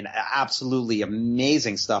Stamp, I mean, absolutely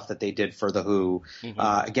amazing stuff that they did for the Who.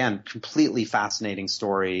 Again, completely fascinating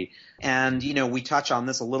story. And we touch on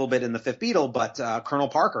this a little bit in the Fifth Beatle, but Colonel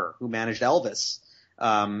Parker, who managed Elvis.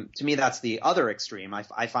 To me, that's the other extreme.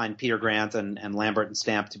 I find Peter Grant and Lambert and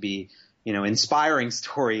Stamp to be, inspiring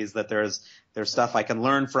stories that there's stuff I can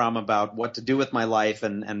learn from about what to do with my life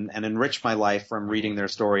and enrich my life from reading their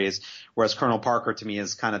stories. Whereas Colonel Parker to me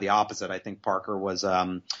is kind of the opposite. I think Parker was,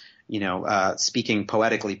 speaking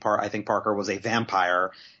poetically, I think Parker was a vampire.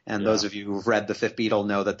 And those of you who've read The Fifth Beatle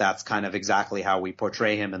know that that's kind of exactly how we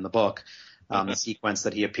portray him in the book. The sequence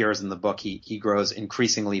that he appears in the book, he grows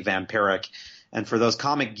increasingly vampiric. And for those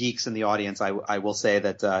comic geeks in the audience, I will say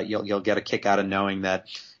that you'll get a kick out of knowing that,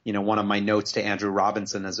 one of my notes to Andrew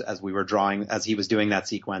Robinson as he was doing that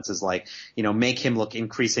sequence is like, make him look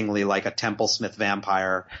increasingly like a Temple Smith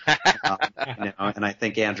vampire. And I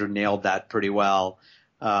think Andrew nailed that pretty well.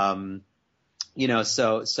 So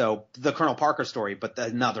the Colonel Parker story, but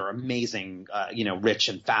another amazing, rich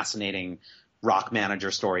and fascinating rock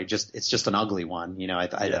manager story. It's just an ugly one. I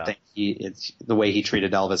think the way he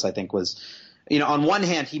treated Elvis, I think was, on one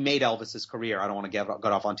hand, he made Elvis's career. I don't want to get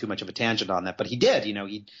off on too much of a tangent on that, but he did. He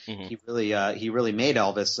really made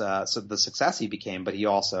Elvis so the success he became. But he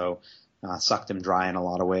also sucked him dry in a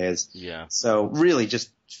lot of ways. Yeah. So really,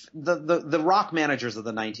 just the rock managers of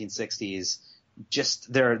the 1960s,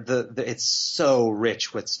 it's so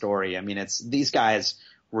rich with story. I mean, these guys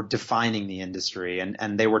were defining the industry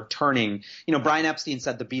and they were turning, Brian Epstein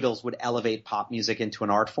said the Beatles would elevate pop music into an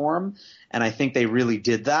art form. And I think they really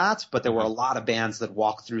did that, but there were a lot of bands that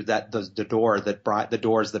walked through the doors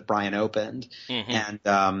that Brian opened.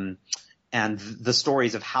 And the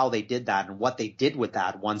stories of how they did that and what they did with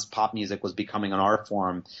that once pop music was becoming an art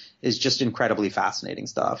form is just incredibly fascinating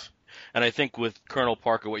stuff. And I think with Colonel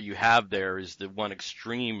Parker, what you have there is the one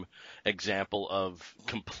extreme example of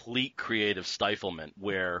complete creative stiflement,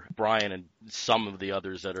 where Brian and some of the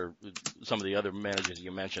other managers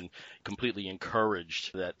you mentioned completely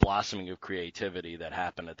encouraged that blossoming of creativity that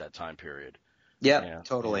happened at that time period. Yeah,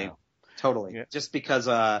 totally. Yeah. Totally. Yeah. Just because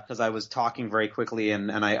I was talking very quickly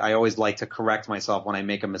and I always like to correct myself when I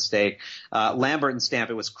make a mistake. Lambert and Stamp,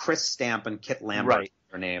 it was Chris Stamp and Kit Lambert.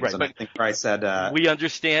 their names. Right, and I think where I said we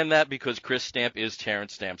understand that because Chris Stamp is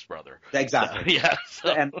Terrence Stamp's brother. exactly. So, yeah. So.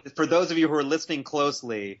 And for those of you who are listening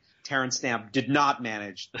closely, Terrence Stamp did not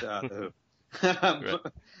manage the Who. Right.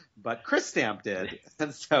 But Chris Stamp did.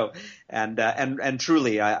 And so, and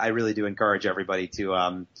truly, I really do encourage everybody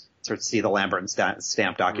to see the Lambert and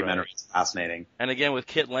Stamp documentary. Right. It's fascinating. And again, with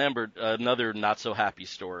Kit Lambert, another not so happy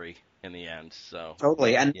story in the end. So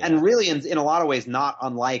Totally. And really, in a lot of ways, not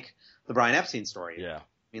unlike the Brian Epstein story. yeah. I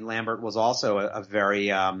mean, Lambert was also a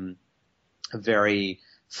very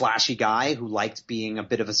flashy guy who liked being a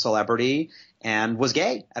bit of a celebrity and was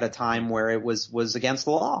gay at a time where it was against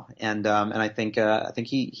the law. And I think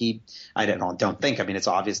he I don't think, I mean, it's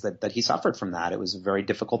obvious that he suffered from that. It was a very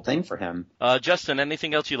difficult thing for him. Justin,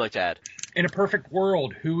 anything else you'd like to add? In a perfect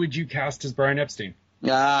world, who would you cast as Brian Epstein?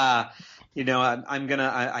 I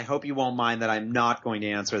hope you won't mind that I'm not going to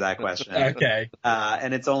answer that question. Okay.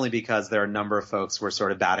 And it's only because there are a number of folks we're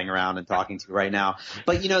sort of batting around and talking to right now.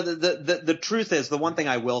 But the truth is, the one thing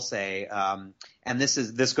I will say, and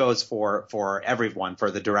this goes for everyone, for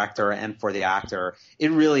the director and for the actor, it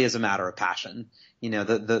really is a matter of passion.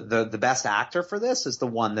 The best actor for this is the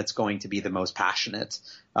one that's going to be the most passionate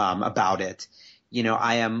about it.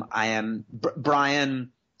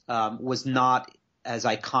 Brian was not as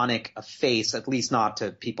iconic a face, at least not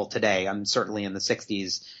to people today. I'm certainly in the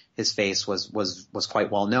 60s, his face was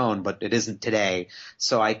quite well known, but it isn't today.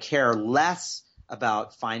 So I care less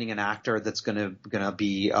about finding an actor that's gonna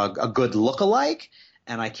be a good lookalike,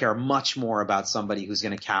 and I care much more about somebody who's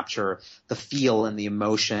gonna capture the feel and the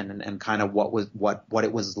emotion and kind of what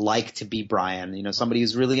it was like to be Brian. Somebody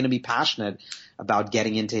who's really gonna be passionate about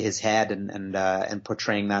getting into his head and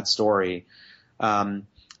portraying that story.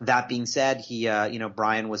 That being said,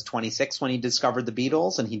 Brian was 26 when he discovered the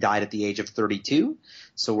Beatles, and he died at the age of 32.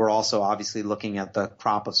 So we're also obviously looking at the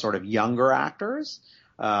crop of sort of younger actors.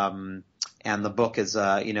 And the book is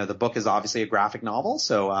obviously a graphic novel.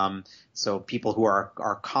 So people who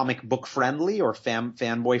are comic book friendly or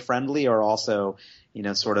fanboy friendly are also,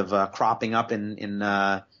 sort of cropping up in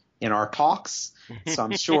our talks. So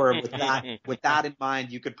I'm sure with that in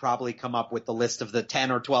mind, you could probably come up with the list of the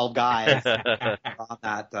 10 or 12 guys on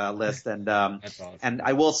that list. And That's awesome. and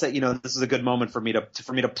I will say, this is a good moment for me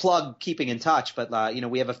to plug keeping in touch. But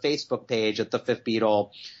we have a Facebook page at the Fifth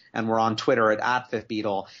Beatle, and we're on Twitter at Fifth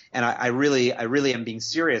Beatle. And I really am being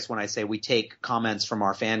serious when I say we take comments from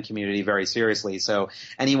our fan community very seriously. So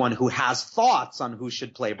anyone who has thoughts on who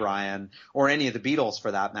should play Brian, or any of the Beatles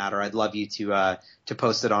for that matter, I'd love you to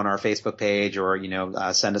post it on our Facebook page, or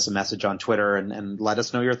send us a message on Twitter and let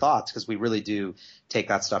us know your thoughts, because we really do take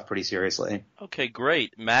that stuff pretty seriously. Okay,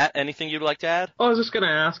 great. Matt, anything you'd like to add? I was just going to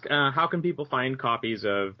ask, how can people find copies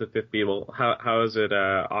of the Fifth Beatle? How is it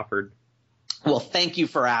offered? Well, thank you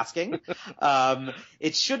for asking.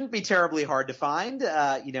 It shouldn't be terribly hard to find.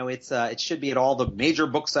 It should be at all the major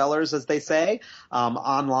booksellers, as they say.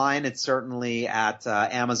 Online, it's certainly at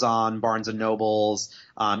Amazon, Barnes and Nobles,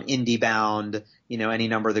 IndieBound, any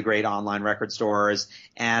number of the great online record stores.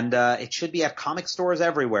 And it should be at comic stores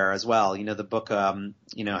everywhere as well. The book,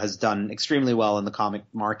 has done extremely well in the comic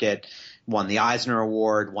market, won the Eisner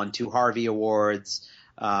Award, won 2 Harvey Awards.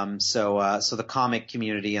 So the comic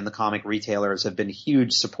community and the comic retailers have been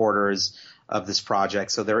huge supporters of this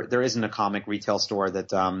project. So there isn't a comic retail store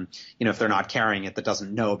that, if they're not carrying it, that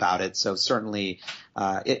doesn't know about it. So certainly,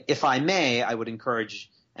 if I may, I would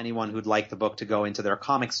encourage anyone who'd like the book to go into their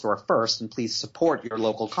comic store first, and please support your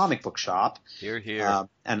local comic book shop. Hear, hear.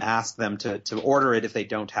 And ask them to order it if they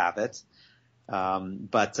don't have it.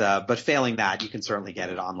 But failing that, you can certainly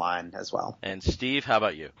get it online as well. And Steve, how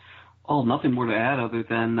about you? Oh, nothing more to add other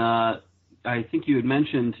than I think you had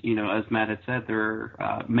mentioned, as Matt had said, there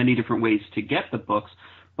are many different ways to get the books,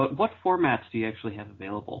 but what formats do you actually have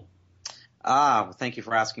available? Well, thank you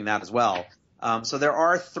for asking that as well. So there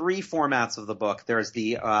are 3 formats of the book. There's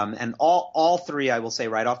the and all 3, I will say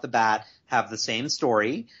right off the bat, have the same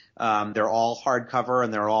story. They're all hardcover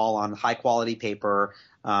and they're all on high quality paper.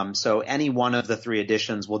 So any one of the 3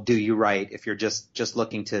 editions will do you right if you're just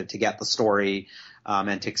looking to get the story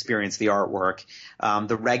and to experience the artwork.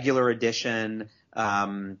 The regular edition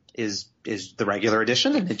is the regular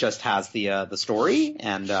edition, and it just has the story,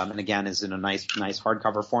 and again is in a nice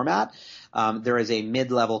hardcover format. There is a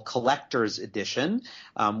mid-level collector's edition,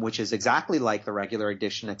 which is exactly like the regular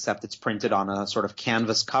edition, except it's printed on a sort of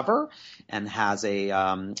canvas cover and has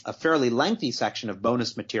a fairly lengthy section of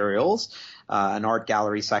bonus materials, an art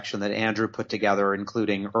gallery section that Andrew put together,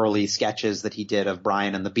 including early sketches that he did of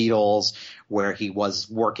Brian and the Beatles, where he was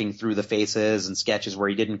working through the faces, and sketches where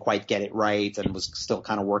he didn't quite get it right and was still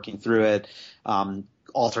kind of working through it.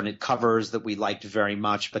 alternate covers that we liked very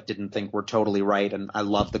much but didn't think were totally right, and I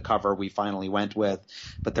love the cover we finally went with.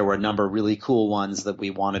 But there were a number of really cool ones that we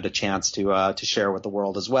wanted a chance to share with the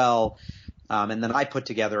world as well. And then I put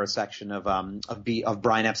together a section of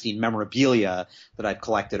Brian Epstein memorabilia that I've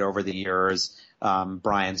collected over the years.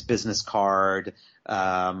 Brian's business card,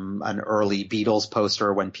 an early Beatles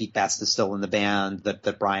poster when Pete Best is still in the band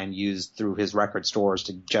that Brian used through his record stores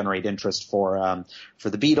to generate interest for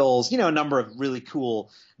the Beatles. A number of really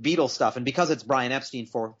cool Beatles stuff. And because it's Brian Epstein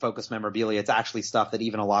focused memorabilia, it's actually stuff that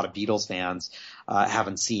even a lot of Beatles fans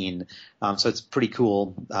haven't seen. So it's pretty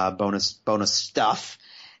cool bonus stuff.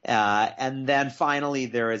 And then finally,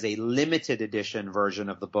 there is a limited edition version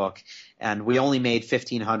of the book, and we only made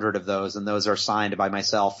 1,500 of those, and those are signed by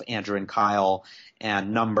myself, Andrew, and Kyle,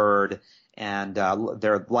 and numbered. And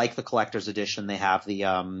they're like the collector's edition. They have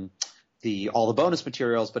all the bonus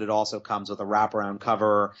materials, but it also comes with a wraparound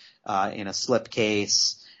cover in a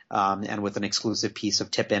slipcase. And with an exclusive piece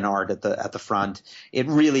of tip-in art at the front. It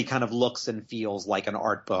really kind of looks and feels like an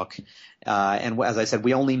art book. And as I said,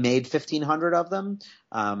 we only made 1,500 of them.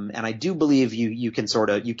 And I do believe you can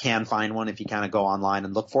find one if you kind of go online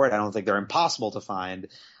and look for it. I don't think they're impossible to find,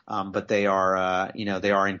 but they are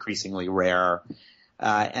increasingly rare.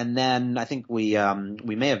 And then I think we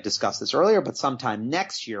may have discussed this earlier, but sometime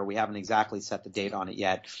next year, we haven't exactly set the date on it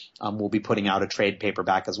yet, we'll be putting out a trade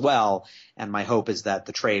paperback as well. And my hope is that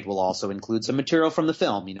the trade will also include some material from the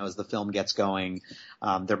film. As the film gets going,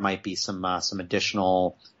 there might be some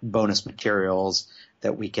additional bonus materials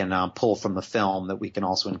that we can pull from the film that we can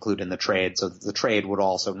also include in the trade. So the trade would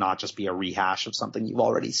also not just be a rehash of something you've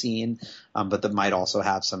already seen, but that might also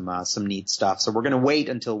have some neat stuff. So we're going to wait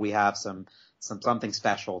until we have something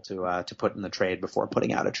special to put in the trade before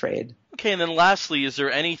putting out a trade. Okay, and then lastly, is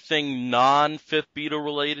there anything non-Fifth Beatle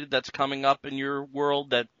related that's coming up in your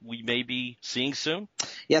world that we may be seeing soon?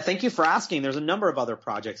 Yeah, thank you for asking. There's a number of other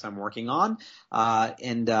projects I'm working on, from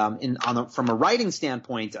a writing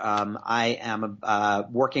standpoint, I am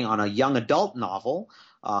working on a young adult novel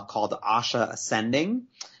called Asha Ascending,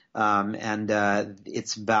 and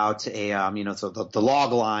it's about so the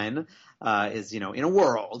log line. Is in a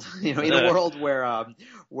world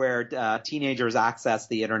where teenagers access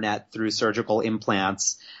the internet through surgical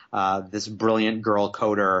implants. This brilliant girl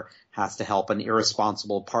coder has to help an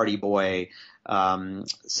irresponsible party boy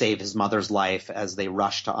save his mother's life as they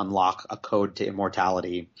rush to unlock a code to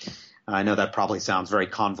immortality. I know that probably sounds very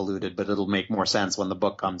convoluted, but it'll make more sense when the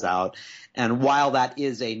book comes out. And while that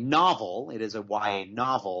is a novel, it is a YA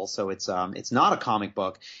novel, so it's not a comic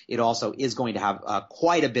book. It also is going to have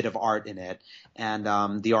quite a bit of art in it. And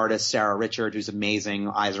the artist Sarah Richard, who's amazing,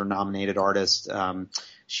 Eisner-nominated artist,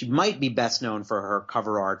 she might be best known for her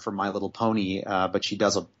cover art for My Little Pony, but she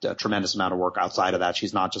does a tremendous amount of work outside of that.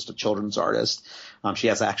 She's not just a children's artist. She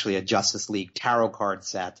has actually a Justice League tarot card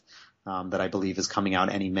set that I believe is coming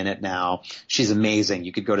out any minute now. She's amazing.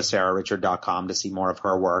 You could go to sarahrichard.com to see more of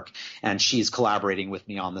her work. And she's collaborating with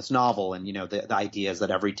me on this novel. And, the idea is that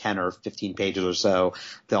every 10 or 15 pages or so,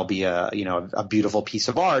 there'll be a beautiful piece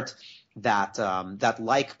of art that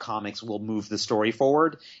like comics will move the story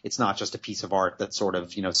forward. It's not just a piece of art that sort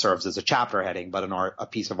of, serves as a chapter heading, but a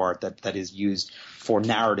piece of art that is used for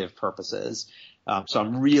narrative purposes. So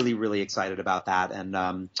I'm really, really excited about that.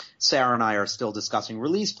 And Sarah and I are still discussing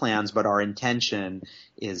release plans, but our intention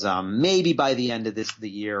is maybe by the end of the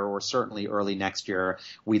year or certainly early next year,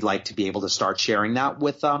 we'd like to be able to start sharing that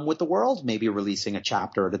with the world, maybe releasing a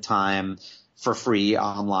chapter at a time for free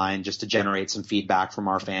online just to generate some feedback from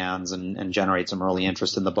our fans and generate some early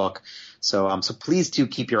interest in the book. So please do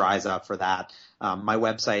keep your eyes out for that. My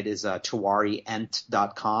website is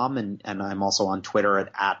tiwaryent.com, and I'm also on Twitter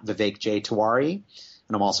at Vivek J. Tiwary,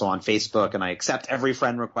 and I'm also on Facebook, and I accept every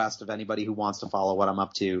friend request of anybody who wants to follow what I'm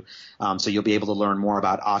up to. So you'll be able to learn more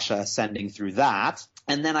about Asha Ascending through that.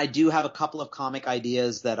 And then I do have a couple of comic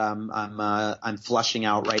ideas that I'm fleshing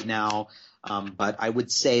out right now. But I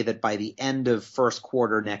would say that by the end of first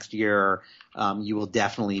quarter next year, you will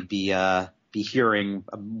definitely be hearing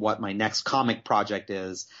what my next comic project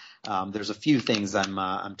is. There's a few things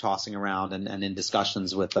I'm tossing around and in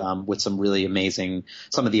discussions with some of the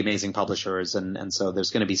amazing publishers, and so there's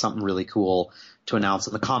going to be something really cool to announce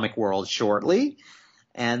in the comic world shortly.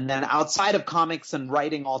 And then outside of comics and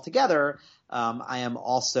writing altogether, I am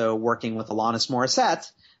also working with Alanis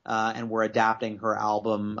Morissette, and we're adapting her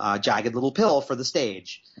album Jagged Little Pill for the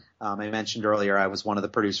stage. I mentioned earlier I was one of the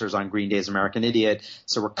producers on Green Day's American Idiot,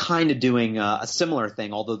 so we're kind of doing a similar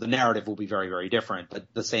thing, although the narrative will be very, very different, but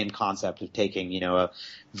the same concept of taking, a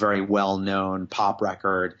very well-known pop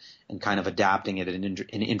record and kind of adapting it in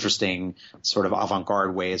interesting sort of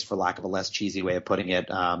avant-garde ways, for lack of a less cheesy way of putting it,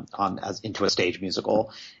 into a stage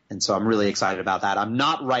musical. And so I'm really excited about that. I'm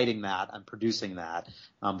not writing that, I'm producing that,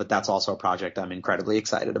 but that's also a project I'm incredibly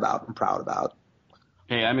excited about and proud about.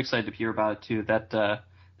 Hey, I'm excited to hear about it too.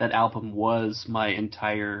 That album was my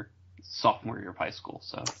entire sophomore year of high school.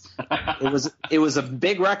 So it was a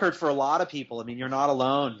big record for a lot of people. I mean, you're not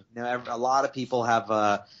alone. A lot of people have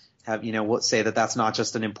say that that's not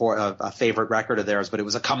just a favorite record of theirs, but it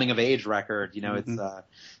was a coming of age record. It's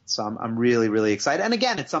so I'm really, really excited. And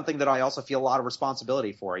again, it's something that I also feel a lot of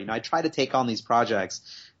responsibility for. I try to take on these projects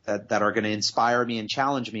that are going to inspire me and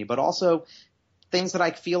challenge me, but also things that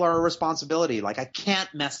I feel are a responsibility. Like, I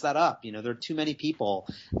can't mess that up. There are too many people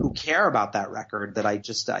who care about that record that I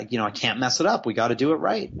can't mess it up. We got to do it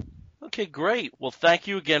right. Okay, great. Well, thank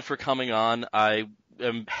you again for coming on. I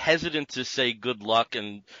am hesitant to say good luck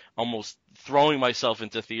and almost throwing myself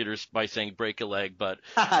into theaters by saying break a leg, but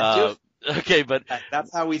okay, but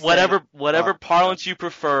that's how we say whatever parlance you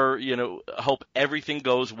prefer. Hope everything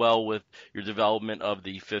goes well with your development of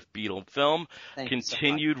the Fifth Beatle film.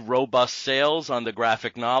 Continued robust sales on the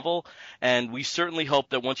graphic novel, and we certainly hope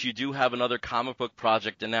that once you do have another comic book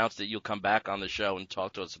project announced, that you'll come back on the show and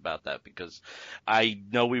talk to us about that, because I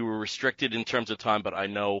know we were restricted in terms of time, but I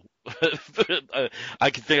know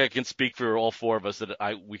I can speak for all four of us that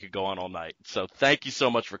we could go on all night. So thank you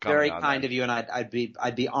so much for coming. Very on kind of you, and I'd be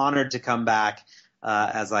honored to come back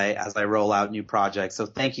as I roll out new projects. So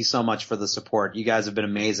thank you so much for the support. You guys have been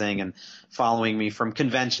amazing and following me from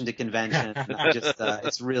convention to convention.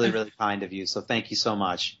 It's really, really kind of you. So thank you so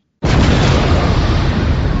much.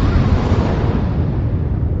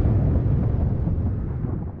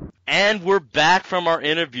 And we're back from our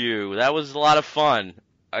interview. That was a lot of fun.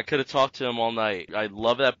 I could have talked to him all night. I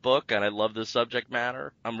love that book, and I love the subject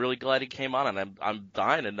matter. I'm really glad he came on, and I'm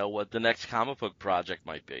dying to know what the next comic book project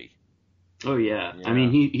might be. Oh, yeah. I mean,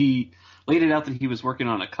 he laid it out that he was working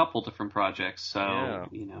on a couple different projects, so,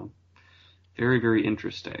 very, very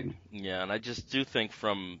interesting. Yeah, and I just do think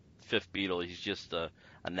from Fifth Beatle, he's just a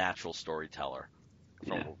natural storyteller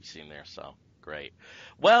from what we've seen there, so. Great.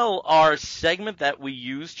 Well, our segment that we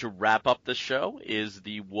use to wrap up the show is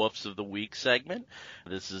the Woofs of the Week segment.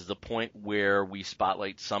 This is the point where we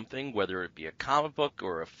spotlight something, whether it be a comic book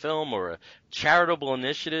or a film or a charitable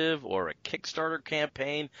initiative or a Kickstarter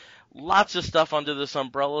campaign. Lots of stuff under this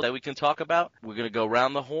umbrella that we can talk about. We're going to go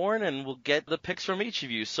around the horn and we'll get the picks from each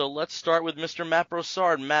of you. So let's start with Mr. Matt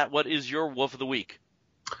Brossard. Matt, what is your Woof of the Week?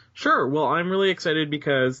 Sure. Well, I'm really excited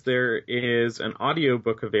because there is an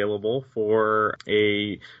audiobook available for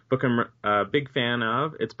a book I'm a big fan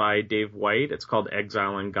of. It's by Dave White. It's called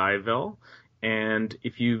Exile in Guyville. And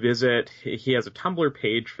if you visit, he has a Tumblr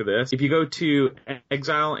page for this. If you go to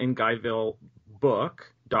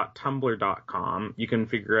exileinGuyvillebook.tumblr.com, you can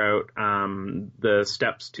figure out the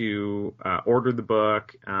steps to order the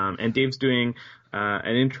book. And Dave's doing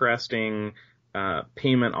an interesting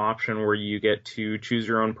payment option where you get to choose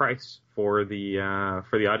your own price for the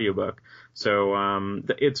audiobook. So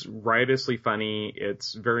it's riotously funny.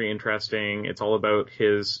 It's very interesting. It's all about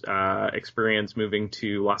his experience moving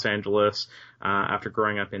to Los Angeles after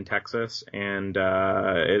growing up in Texas, and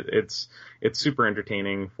it's super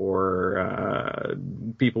entertaining for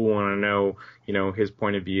people who want to know, his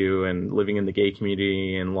point of view and living in the gay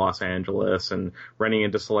community in Los Angeles and running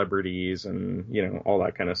into celebrities and all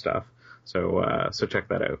that kind of stuff. So check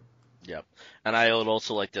that out. Yep. And I would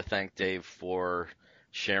also like to thank Dave for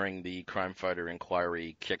sharing the Crime Fighter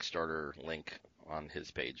Inquiry Kickstarter link on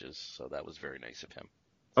his pages. So that was very nice of him.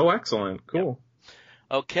 Oh, excellent. Cool.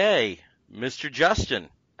 Yep. Okay. Mr. Justin,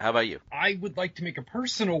 how about you? I would like to make a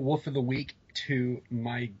personal Woof of the Week to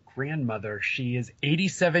my grandmother. She is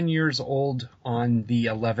 87 years old on the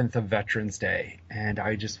 11th of Veterans Day. And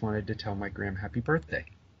I just wanted to tell my Gram happy birthday.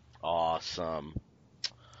 Awesome.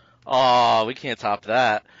 Oh, we can't top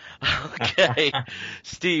that. Okay.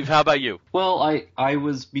 Steve, how about you? Well, I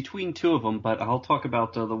was between two of them, but I'll talk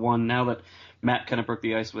about the one now that Matt kind of broke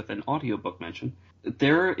the ice with an audiobook mention.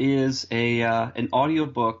 There is an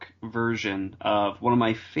audiobook version of one of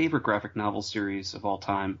my favorite graphic novel series of all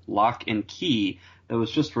time, Lock and Key, that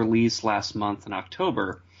was just released last month in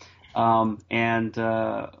October. And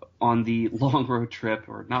on the long road trip,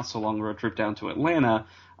 or not so long road trip down to Atlanta,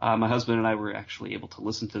 my husband and I were actually able to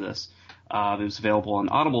listen to this. It was available on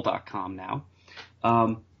audible.com now.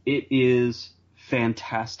 It is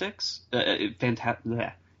fantastic.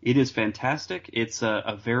 It is fantastic. It's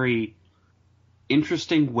a very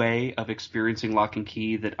interesting way of experiencing Lock and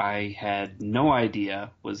Key that I had no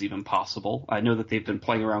idea was even possible. I know that they've been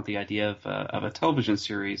playing around with the idea of a television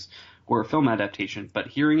series or a film adaptation, but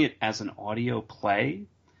hearing it as an audio play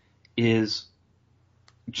is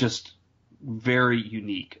just very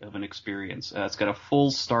unique of an experience. It's got a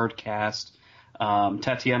full starred cast.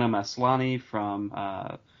 Tatiana Maslany from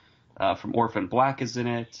Orphan Black is in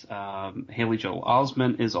it. Haley Joel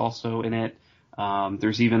Osment is also in it.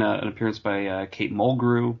 There's even an appearance by Kate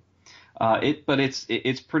Mulgrew. But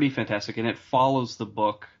it's pretty fantastic, and it follows the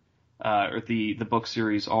book or the book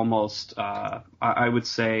series almost. I would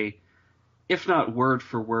say, if not word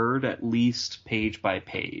for word, at least page by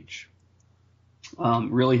page.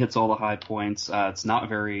 Really hits all the high points. It's not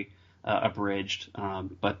very abridged,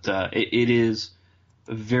 but it is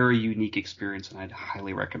a very unique experience, and I'd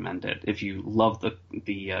highly recommend it if you love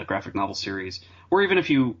the graphic novel series, or even if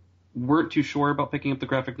you weren't too sure about picking up the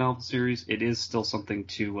graphic novel series. It is still something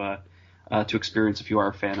to experience if you are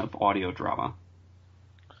a fan of audio drama.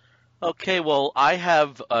 Okay, well, I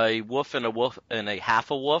have a woof and a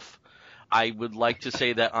half a woof. I would like to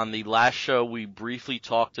say that on the last show, we briefly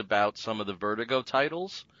talked about some of the Vertigo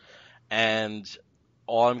titles, and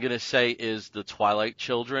all I'm going to say is The Twilight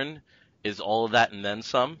Children is all of that and then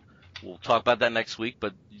some. We'll talk about that next week,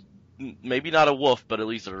 but maybe not a woof, but at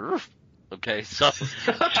least a roof. Okay, so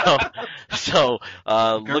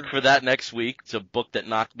look for that next week. It's a book that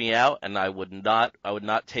knocked me out, and I would not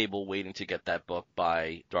table waiting to get that book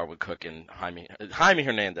by Darwin Cook and Jaime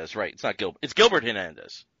Hernandez. Right? It's not Gilbert. It's Gilbert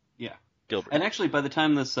Hernandez. Yeah, Gilbert. And actually, by the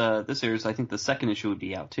time this airs, I think the second issue would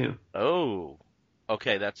be out too. Oh,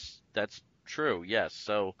 okay, that's true. Yes,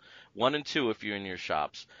 so 1 and 2 if you're in your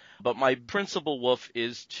shops. But my principal woof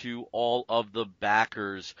is to all of the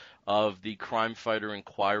backers of the Crime Fighter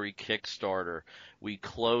Inquiry Kickstarter. We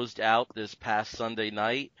closed out this past Sunday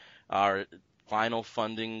night. Our final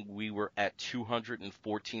funding, we were at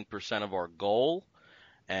 214% of our goal.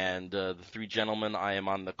 And the 3 gentlemen I am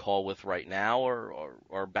on the call with right now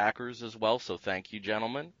are backers as well. So thank you,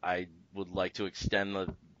 gentlemen. I would like to extend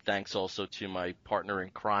the thanks also to my partner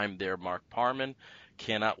in crime there, Mark Parman.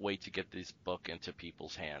 Cannot wait to get this book into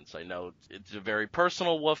people's hands. I know it's a very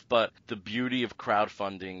personal woof, but the beauty of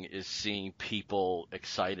crowdfunding is seeing people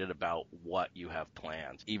excited about what you have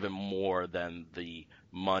planned, even more than the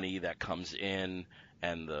money that comes in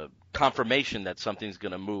and the confirmation that something's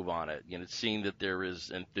going to move on it. You know, seeing that there is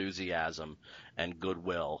enthusiasm and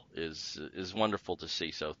goodwill is wonderful to see.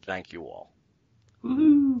 So thank you all.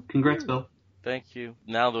 Woohoo! Congrats, Bill. Thank you.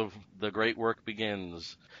 Now the great work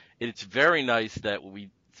begins. It's very nice that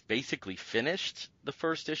we basically finished the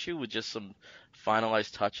first issue with just some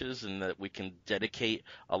finalized touches, and that we can dedicate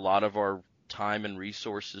a lot of our time and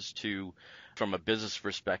resources to, from a business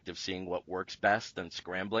perspective, seeing what works best and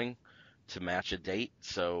scrambling to match a date.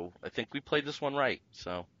 So I think we played this one right.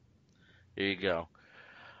 So here you go.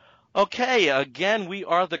 Okay, again, we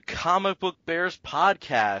are the Comic Book Bears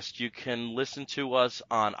podcast. You can listen to us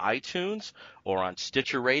on iTunes or on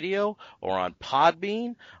Stitcher Radio or on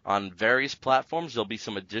Podbean, on various platforms. There'll be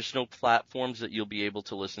some additional platforms that you'll be able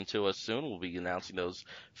to listen to us soon. We'll be announcing those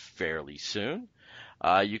fairly soon.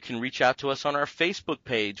 You can reach out to us on our Facebook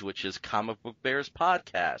page, which is Comic Book Bears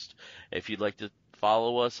Podcast. If you'd like to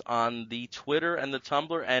follow us on the Twitter and the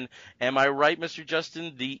Tumblr, and am I right, Mr.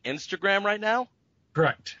 Justin, the Instagram right now?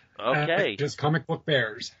 Correct. Okay. Just Comic Book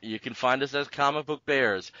Bears. You can find us as Comic Book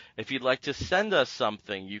Bears. If you'd like to send us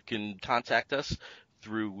something, you can contact us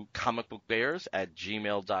through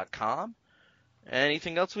comicbookbears@gmail.com.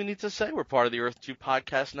 Anything else we need to say? We're part of the Earth 2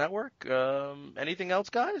 Podcast Network. Anything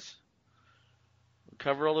else, guys?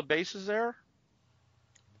 Cover all the bases there?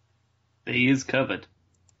 Days covered.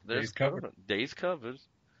 Days covered.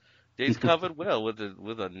 Days covered well with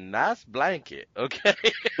a nice blanket. Okay.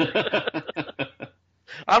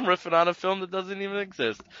 I'm riffing on a film that doesn't even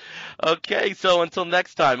exist. Okay, so until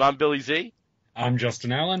next time, I'm Billy Z. I'm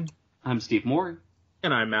Justin Allen. I'm Steve Moore.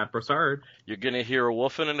 And I'm Matt Broussard. You're going to hear a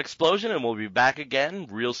woof and an explosion, and we'll be back again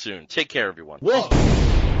real soon. Take care, everyone. Whoa!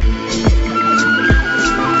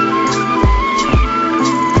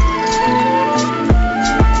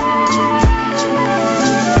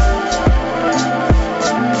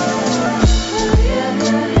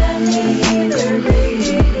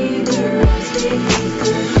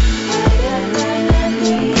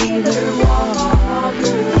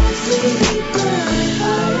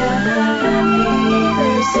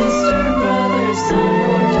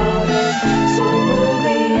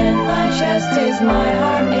 My